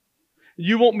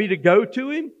 You want me to go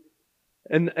to him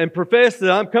and profess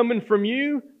that I'm coming from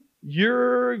you?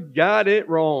 You're got it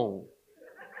wrong.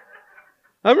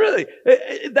 I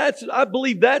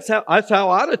believe that's how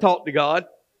I'd have talked to God.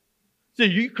 So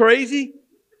you crazy?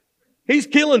 He's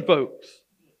killing folks.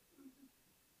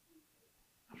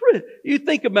 You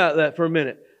think about that for a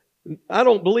minute. I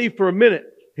don't believe for a minute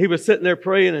he was sitting there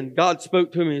praying and God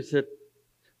spoke to him and said,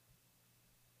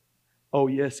 oh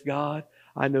yes, God,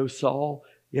 I know Saul.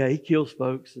 Yeah, he kills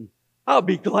folks and I'll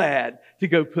be glad to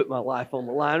go put my life on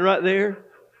the line right there.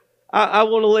 I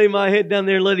want to lay my head down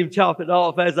there and let Him chop it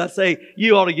off as I say,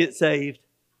 you ought to get saved.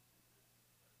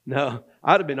 No,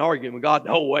 I'd have been arguing with God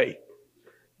the whole way.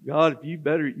 God, if you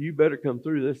better come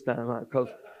through this time, because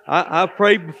I've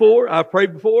prayed before,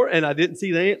 and I didn't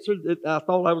see the answer that I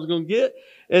thought I was going to get.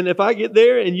 And if I get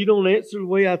there and you don't answer the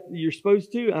way you're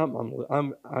supposed to, I'm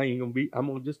going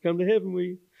to just come to heaven with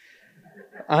you.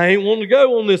 I ain't want to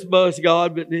go on this bus,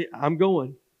 God, but I'm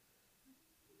going.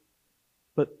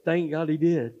 But thank God He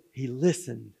did. He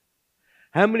listened.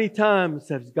 How many times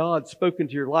has God spoken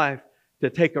to your life to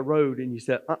take a road and you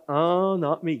said,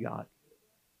 not me, God.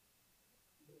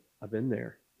 I've been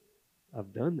there.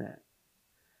 I've done that.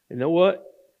 You know what?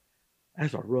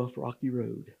 That's a rough, rocky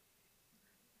road.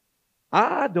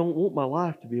 I don't want my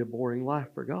life to be a boring life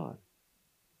for God.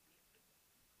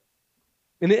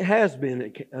 And it has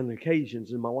been on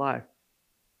occasions in my life.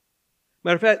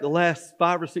 Matter of fact, the last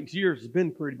 5 or 6 years has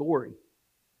been pretty boring.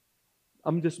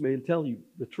 I'm just going to tell you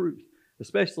the truth.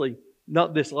 Especially,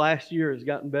 not this last year has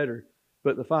gotten better,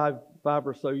 but the five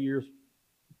or so years,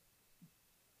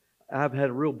 I've had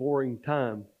a real boring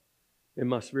time in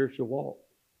my spiritual walk.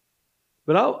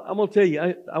 But I'm going to tell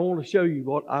you, I want to show you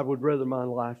what I would rather my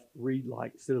life read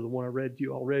like instead of the one I read to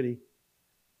you already.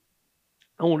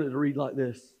 I want it to read like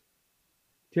this.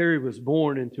 Terry was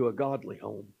born into a godly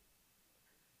home.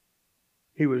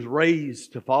 He was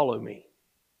raised to follow me.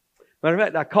 Matter of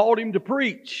fact, I called him to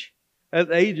preach at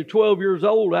the age of 12 years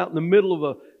old out in the middle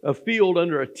of a field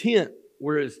under a tent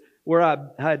where I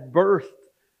had birthed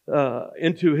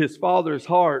into his father's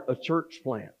heart a church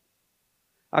plant.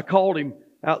 I called him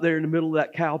out there in the middle of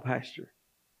that cow pasture.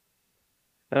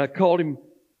 And I called him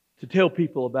to tell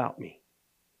people about me.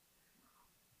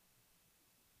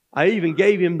 I even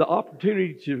gave him the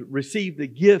opportunity to receive the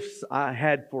gifts I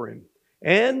had for him.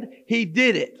 And he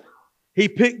did it. He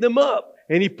picked them up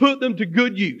and he put them to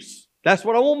good use. That's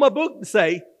what I want my book to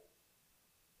say.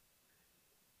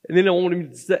 And then I want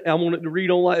it to read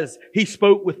on like this. He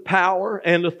spoke with power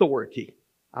and authority.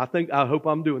 I hope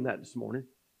I'm doing that this morning.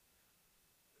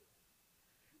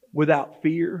 Without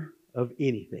fear of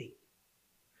anything.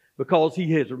 Because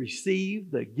he has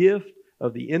received the gift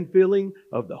of the infilling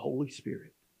of the Holy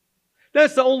Spirit.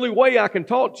 That's the only way I can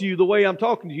talk to you the way I'm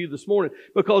talking to you this morning.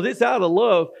 Because it's out of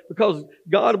love. Because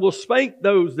God will spank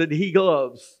those that He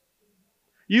loves.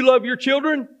 You love your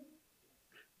children?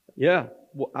 Yeah,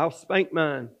 well, I'll spank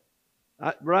mine.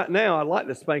 Right now, I'd like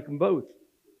to spank them both.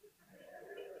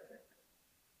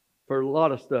 For a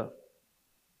lot of stuff.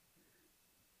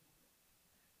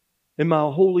 And my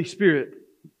Holy Spirit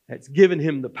has given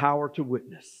him the power to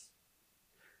witness.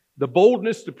 The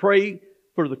boldness to pray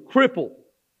for the crippled,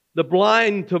 the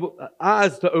blind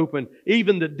eyes to open,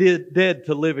 even the dead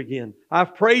to live again.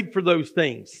 I've prayed for those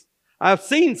things. I've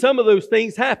seen some of those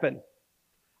things happen.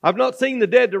 I've not seen the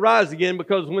dead to rise again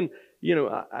because when,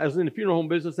 I was in the funeral home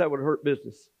business, that would hurt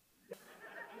business.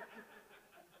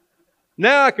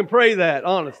 Now I can pray that,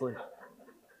 honestly.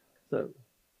 So,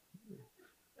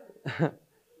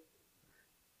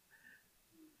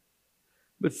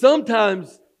 but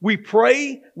sometimes we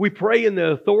pray in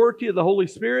the authority of the Holy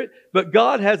Spirit, but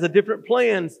God has a different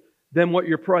plans than what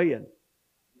you're praying.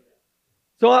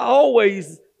 So I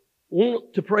always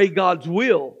want to pray God's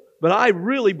will, but I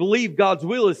really believe God's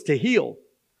will is to heal.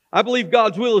 I believe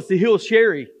God's will is to heal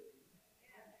Sherry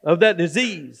of that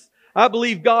disease. I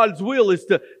believe God's will is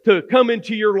to come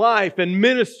into your life and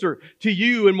minister to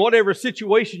you in whatever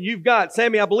situation you've got.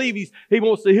 Sammy, I believe He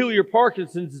wants to heal your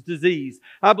Parkinson's disease.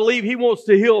 I believe He wants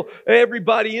to heal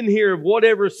everybody in here of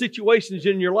whatever situations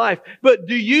in your life. But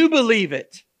do you believe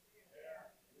it?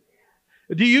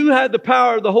 Do you have the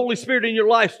power of the Holy Spirit in your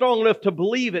life strong enough to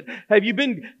believe it? Have you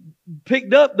been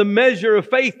picked up the measure of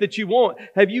faith that you want?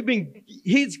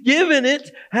 He's given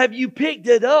it. Have you picked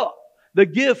it up? The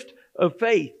gift of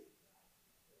faith.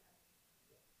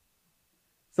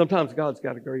 Sometimes God's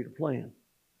got a greater plan.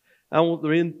 I want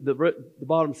the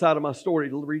bottom side of my story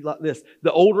to read like this.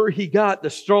 The older he got, the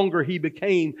stronger he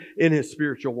became in his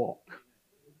spiritual walk.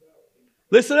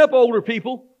 Listen up, older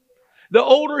people. The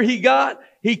older he got,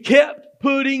 he kept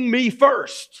putting me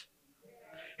first.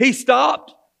 He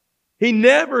stopped. He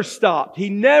never stopped. He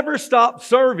never stopped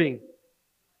serving.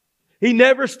 He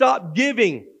never stopped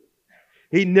giving.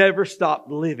 He never stopped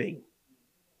living.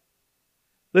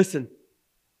 Listen.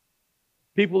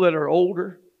 People that are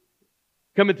older,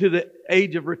 coming to the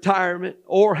age of retirement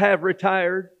or have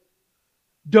retired,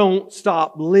 don't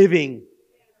stop living.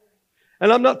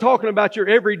 And I'm not talking about your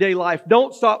everyday life.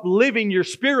 Don't stop living your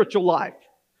spiritual life.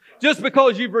 Just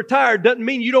because you've retired doesn't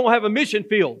mean you don't have a mission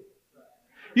field.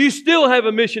 You still have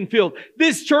a mission field.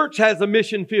 This church has a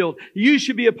mission field. You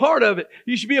should be a part of it.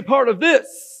 You should be a part of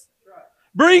this.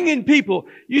 Bringing people.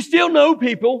 You still know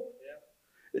people.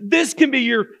 This can be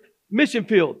your mission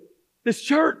field. This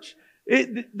church.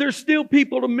 There's still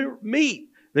people to meet.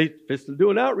 They're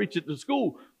doing outreach at the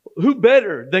school. Who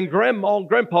better than grandma and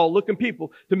grandpa looking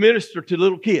people to minister to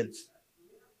little kids?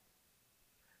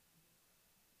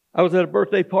 I was at a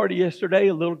birthday party yesterday.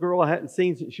 A little girl I hadn't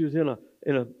seen since she was in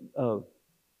a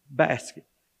basket.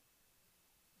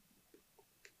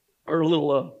 Or a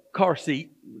little car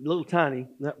seat. Little tiny.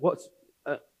 What's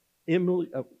Emily?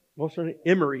 What's her name?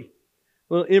 Emery.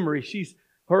 Well, Emery.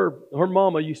 Her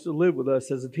mama used to live with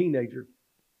us as a teenager.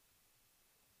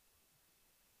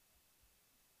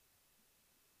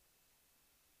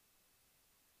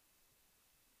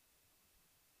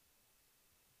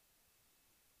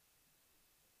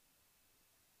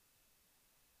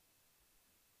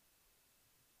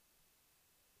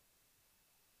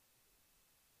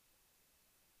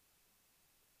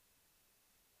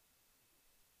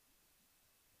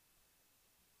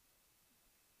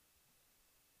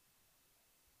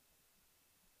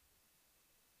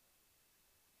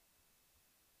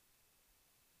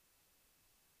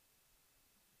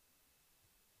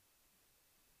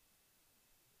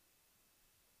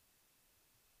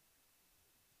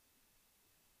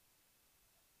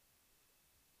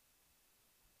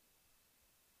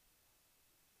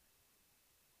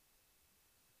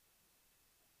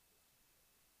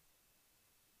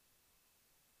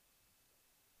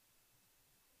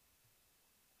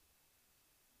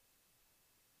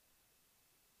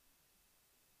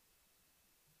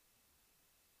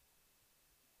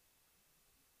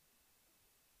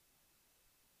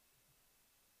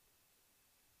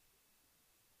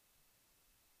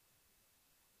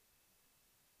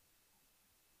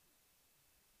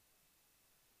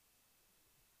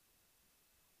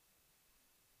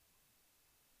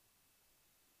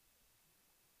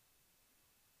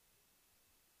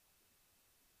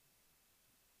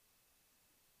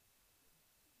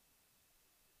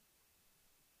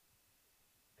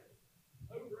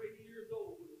 Over 80 years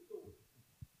old with a sword.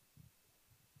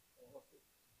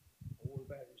 I wore the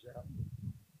batteries out.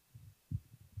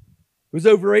 He was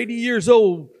over 80 years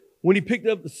old when he picked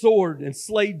up the sword and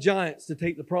slayed giants to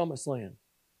take the promised land.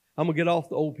 I'm going to get off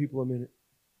the old people a minute.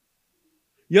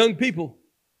 Young people,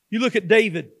 you look at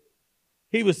David.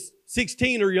 He was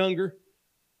 16 or younger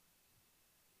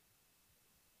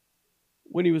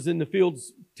when he was in the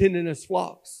fields tending his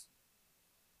flocks.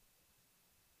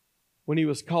 When he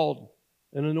was called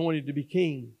and anointed to be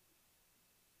king.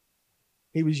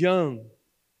 He was young.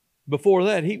 Before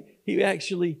that, he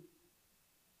actually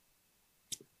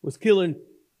was killing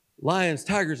lions,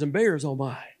 tigers, and bears, oh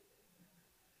my.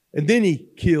 And then he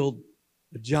killed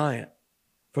a giant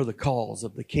for the cause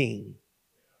of the king.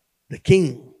 The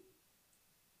king.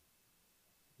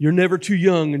 You're never too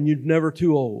young and you're never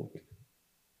too old.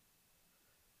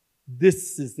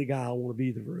 This is the guy I want to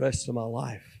be the rest of my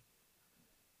life.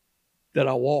 That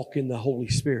I walk in the Holy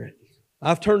Spirit.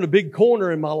 I've turned a big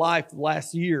corner in my life the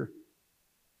last year.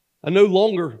 I no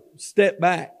longer step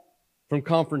back from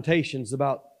confrontations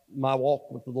about my walk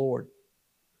with the Lord.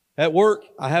 At work,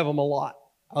 I have them a lot.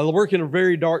 I work in a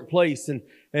very dark place,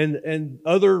 and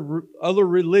other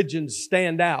religions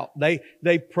stand out.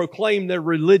 They proclaim their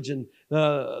religion,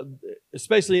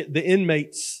 especially the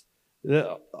inmates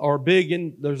are big,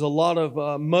 and there's a lot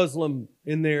of Muslim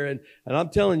in there, and I'm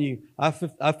telling you, I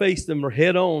faced them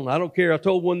head on. I don't care. I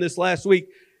told one this last week.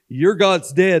 Your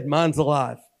God's dead, mine's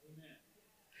alive. Amen.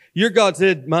 Your God's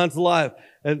dead, mine's alive,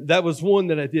 and that was one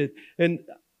that I did. And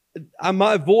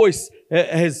my voice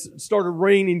has started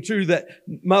ringing true. That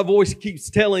my voice keeps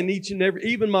telling each and every,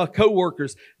 even my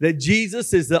coworkers, that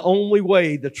Jesus is the only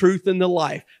way, the truth, and the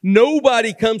life.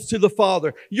 Nobody comes to the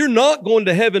Father. You're not going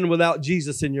to heaven without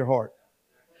Jesus in your heart.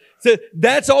 So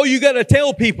that's all you got to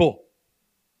tell people.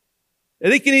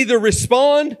 And they can either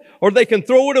respond or they can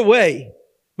throw it away.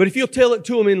 But if you'll tell it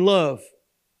to them in love,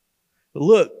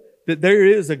 look, that there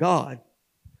is a God.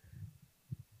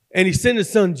 And He sent His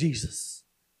Son Jesus.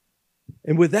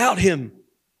 And without Him,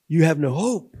 you have no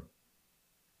hope.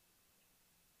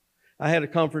 I had a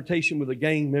confrontation with a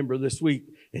gang member this week,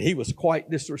 and he was quite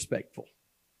disrespectful.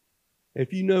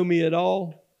 If you know me at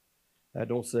all, that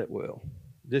don't sit well.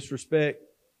 Disrespect,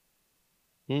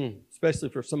 especially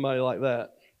for somebody like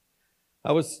that.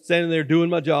 I was standing there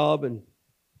doing my job, and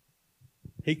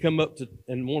he come up to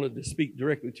and wanted to speak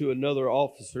directly to another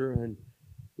officer and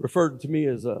referred to me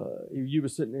as you were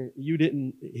sitting there.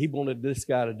 He wanted this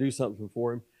guy to do something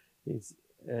for him,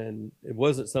 and it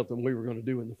wasn't something we were going to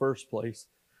do in the first place.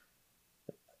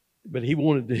 But he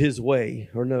wanted his way,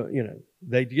 or no,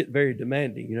 they get very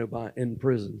demanding, in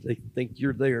prison. They think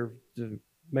you're there to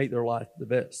make their life the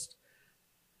best.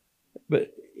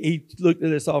 But he looked at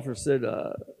this officer and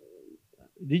said,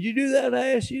 did you do that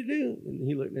I asked you to do? And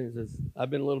he looked at me and says, I've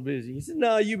been a little busy. He said,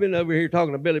 no, you've been over here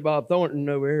talking to Billy Bob Thornton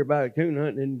over here about coon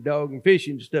hunting and dog and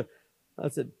fishing and stuff. I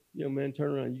said, young man,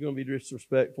 turn around. You're going to be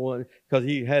disrespectful. Because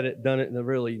he had done it in a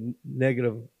really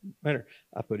negative manner.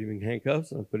 I put him in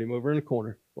handcuffs and I put him over in a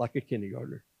corner like a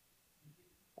kindergartner.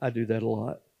 I do that a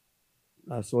lot.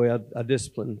 That's the way I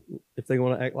discipline. If they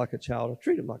want to act like a child, I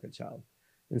treat them like a child.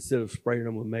 Instead of spraying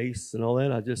them with mace and all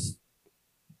that, I just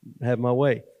have my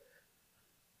way.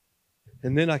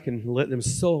 And then I can let them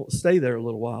stay there a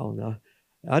little while. And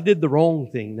I did the wrong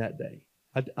thing that day.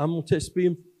 I'm going to just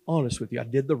be honest with you. I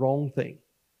did the wrong thing.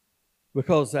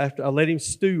 Because after I let him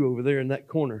stew over there in that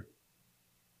corner,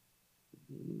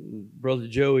 Brother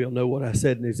Joey will know what I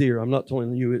said in his ear. I'm not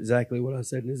telling you exactly what I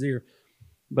said in his ear.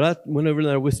 But I went over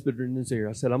there and I whispered in his ear.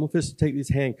 I said, I'm going to take these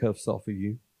handcuffs off of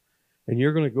you. And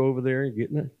you're going to go over there and get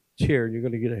in a chair and you're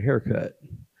going to get a haircut.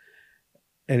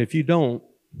 And if you don't,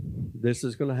 this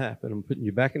is going to happen. I'm putting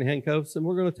you back in handcuffs and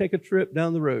we're going to take a trip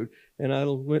down the road. And I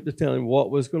went to tell him what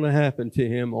was going to happen to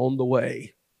him on the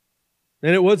way.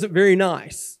 And it wasn't very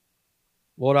nice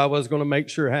what I was going to make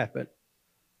sure happened.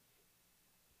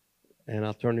 And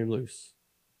I turned him loose.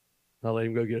 I let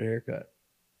him go get a haircut.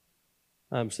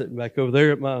 I'm sitting back over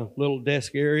there at my little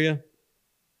desk area.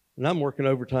 And I'm working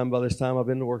overtime by this time. I've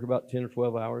been to work about 10 or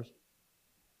 12 hours.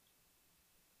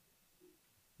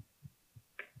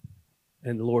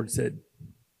 And the Lord said,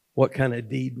 what kind of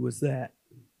deed was that?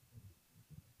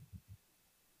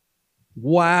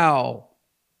 Wow.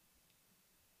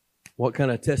 What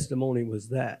kind of testimony was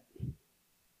that?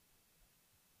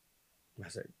 I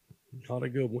said, not a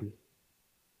good one.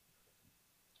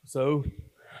 So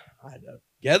I had to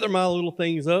gather my little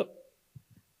things up,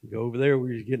 go over there.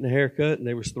 We were getting a haircut, and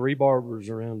there was 3 barbers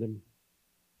around him.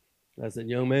 I said,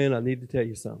 young man, I need to tell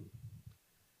you something.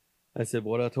 I said,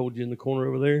 what I told you in the corner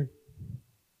over there,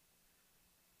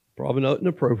 probably not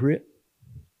inappropriate.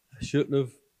 I shouldn't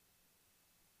have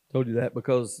told you that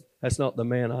because that's not the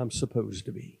man I'm supposed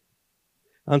to be.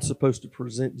 I'm supposed to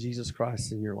present Jesus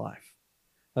Christ in your life.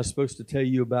 I'm supposed to tell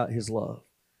you about His love.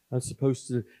 I'm supposed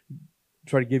to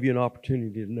try to give you an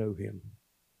opportunity to know Him.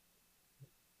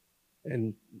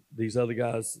 And these other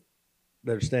guys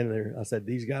that are standing there, I said,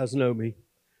 these guys know me.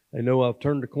 They know I've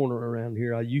turned the corner around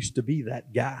here. I used to be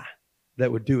that guy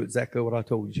that would do exactly what I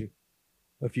told you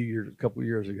a couple of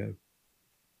years ago.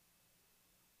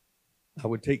 I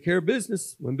would take care of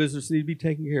business when business needed to be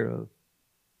taken care of.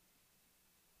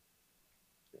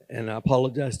 And I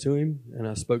apologized to him, and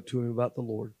I spoke to him about the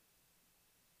Lord.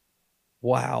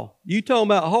 Wow. You talking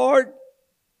about hard?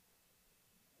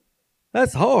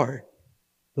 That's hard.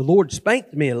 The Lord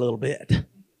spanked me a little bit.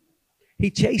 He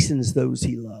chastens those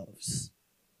He loves.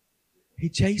 He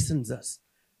chastens us.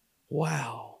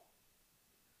 Wow.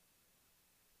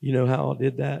 You know how I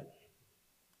did that?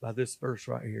 By this verse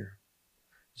right here.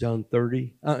 John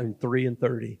 3 and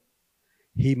 30.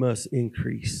 He must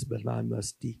increase, but I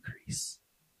must decrease.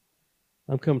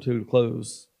 I'm coming to a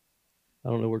close. I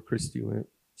don't know where Christy went.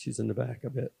 She's in the back, I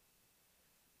bet.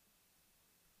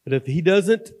 But if He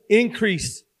doesn't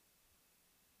increase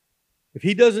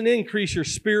your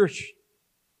spirit,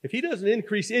 if He doesn't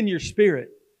increase in your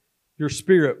spirit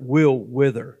will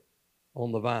wither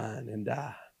on the vine and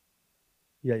die.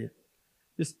 Yeah.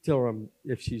 Just tell her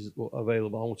if she's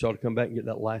available. I want y'all to come back and get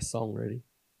that last song ready.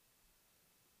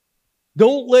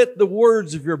 Don't let the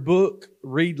words of your book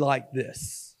read like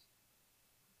this.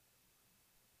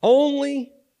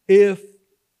 Only if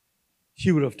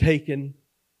she would have taken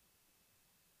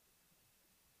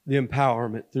the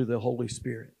empowerment through the Holy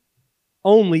Spirit.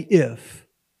 Only if.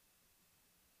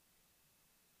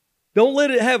 Don't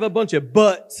let it have a bunch of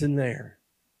buts in there.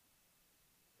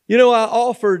 You know, I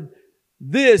offered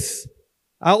this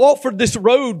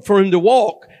road for him to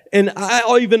walk, and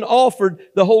I even offered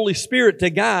the Holy Spirit to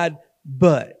guide,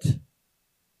 but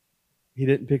he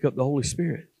didn't pick up the Holy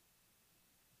Spirit.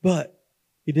 But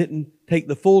he didn't take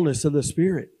the fullness of the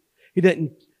Spirit. But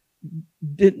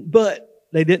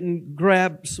they didn't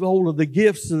grab hold of the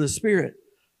gifts of the Spirit.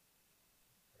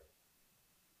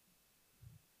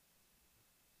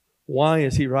 Why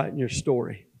is He writing your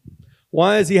story?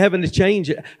 Why is He having to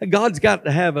change it? God's got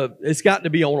to it's got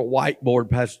to be on a whiteboard,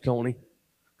 Pastor Tony,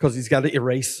 because He's got to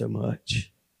erase so much.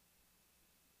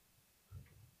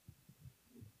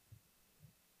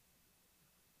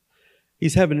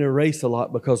 He's having to erase a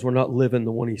lot because we're not living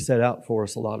the one He set out for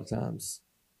us a lot of times.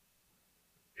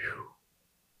 Whew.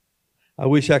 I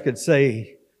wish I could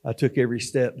say I took every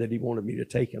step that He wanted me to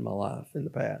take in my life in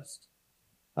the past.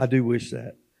 I do wish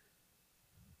that.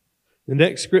 The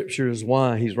next scripture is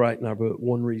why He's writing our book.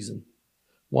 One reason.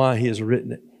 why he has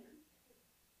written it.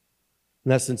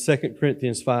 And that's in 2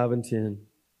 Corinthians 5 and 10.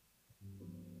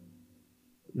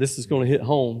 This is going to hit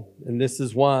home, and this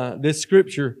is why this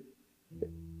scripture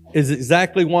is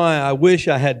exactly why I wish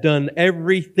I had done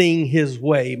everything his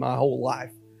way my whole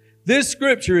life. This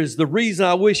scripture is the reason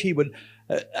I wish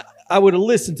I would have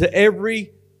listened to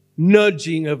every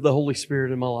nudging of the Holy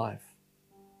Spirit in my life.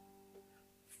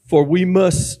 For we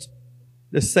must,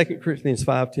 this 2 Corinthians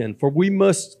 5:10, for we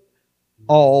must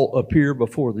all appear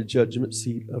before the judgment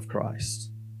seat of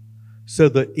Christ, so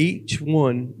that each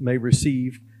one may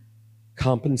receive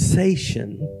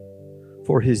compensation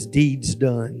for his deeds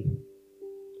done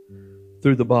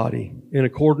through the body, in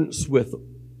accordance with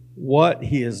what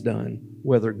he has done,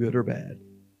 whether good or bad.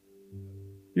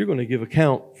 You're going to give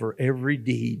account for every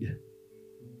deed.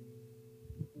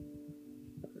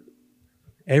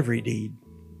 Every deed.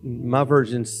 My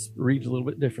version reads a little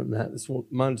bit different than that.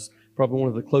 Mine's probably one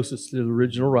of the closest to the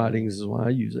original writings, is why I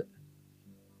use it.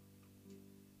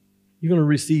 You're going to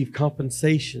receive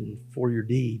compensation for your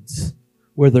deeds,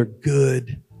 whether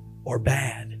good or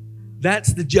bad.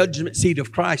 That's the judgment seat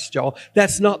of Christ, y'all.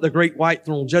 That's not the great white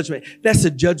throne judgment. That's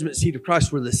the judgment seat of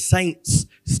Christ where the saints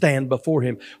stand before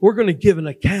Him. We're going to give an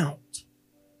account.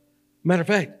 Matter of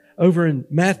fact, over in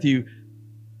Matthew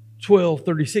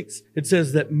 12:36, it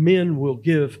says that men will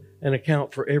give an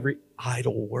account for every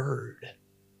idle word.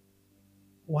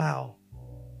 Wow,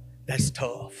 that's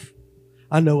tough.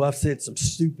 I know I've said some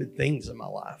stupid things in my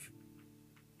life.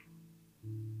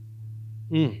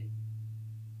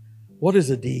 What is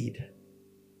a deed?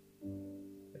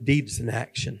 A deed is an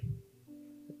action.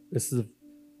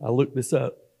 I looked this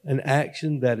up. An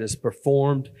action that is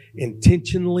performed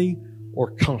intentionally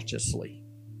or consciously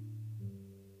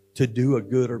to do a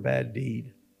good or bad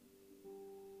deed.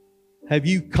 Have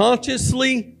you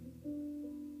consciously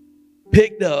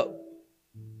picked up,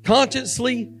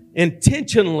 consciously,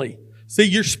 intentionally? See,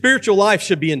 your spiritual life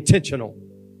should be intentional.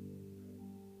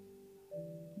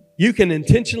 You can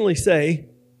intentionally say,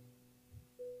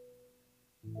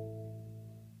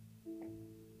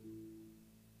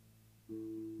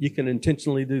 you can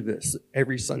intentionally do this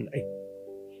every Sunday.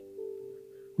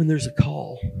 When there's a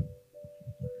call,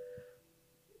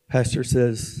 Pastor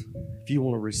says, if you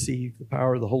want to receive the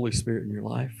power of the Holy Spirit in your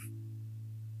life,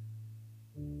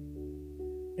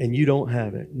 and you don't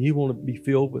have it, and you want to be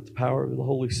filled with the power of the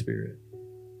Holy Spirit,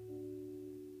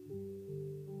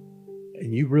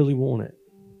 and you really want it,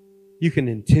 you can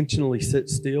intentionally sit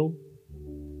still,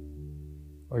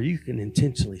 or you can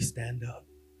intentionally stand up.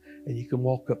 And you can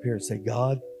walk up here and say,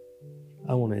 God,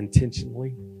 I want to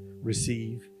intentionally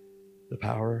receive the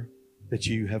power that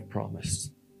you have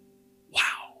promised.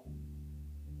 Wow.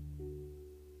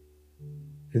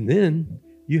 And then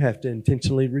you have to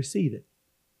intentionally receive it.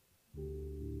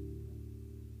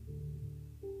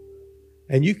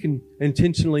 And you can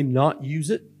intentionally not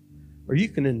use it, or you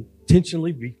can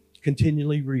intentionally be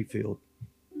continually refilled.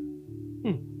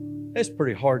 That's a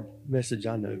pretty hard message,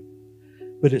 I know.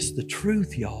 But it's the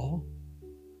truth, y'all.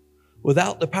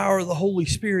 Without the power of the Holy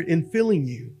Spirit in filling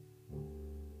you,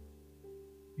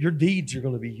 your deeds are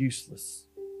going to be useless.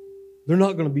 They're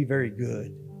not going to be very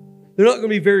good. They're not going to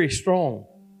be very strong.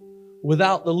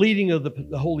 Without the leading of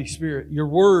the Holy Spirit, your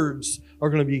words are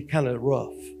going to be kind of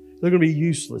rough. They're going to be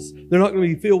useless. They're not going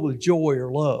to be filled with joy or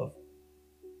love.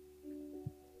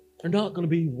 They're not going to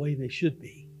be the way they should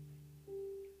be.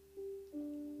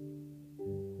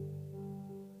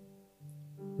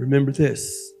 Remember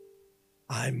this,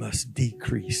 I must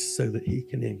decrease so that He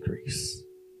can increase.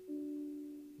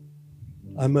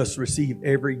 I must receive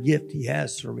every gift He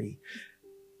has for me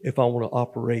if I want to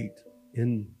operate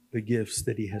in the gifts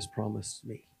that He has promised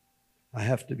me. I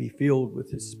have to be filled with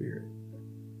His Spirit.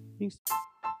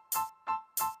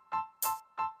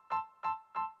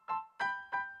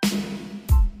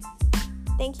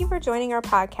 Thank you for joining our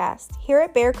podcast. Here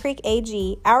at Bear Creek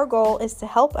AG, our goal is to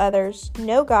help others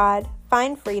know God,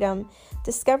 find freedom,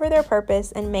 discover their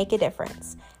purpose, and make a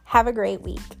difference. Have a great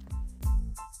week.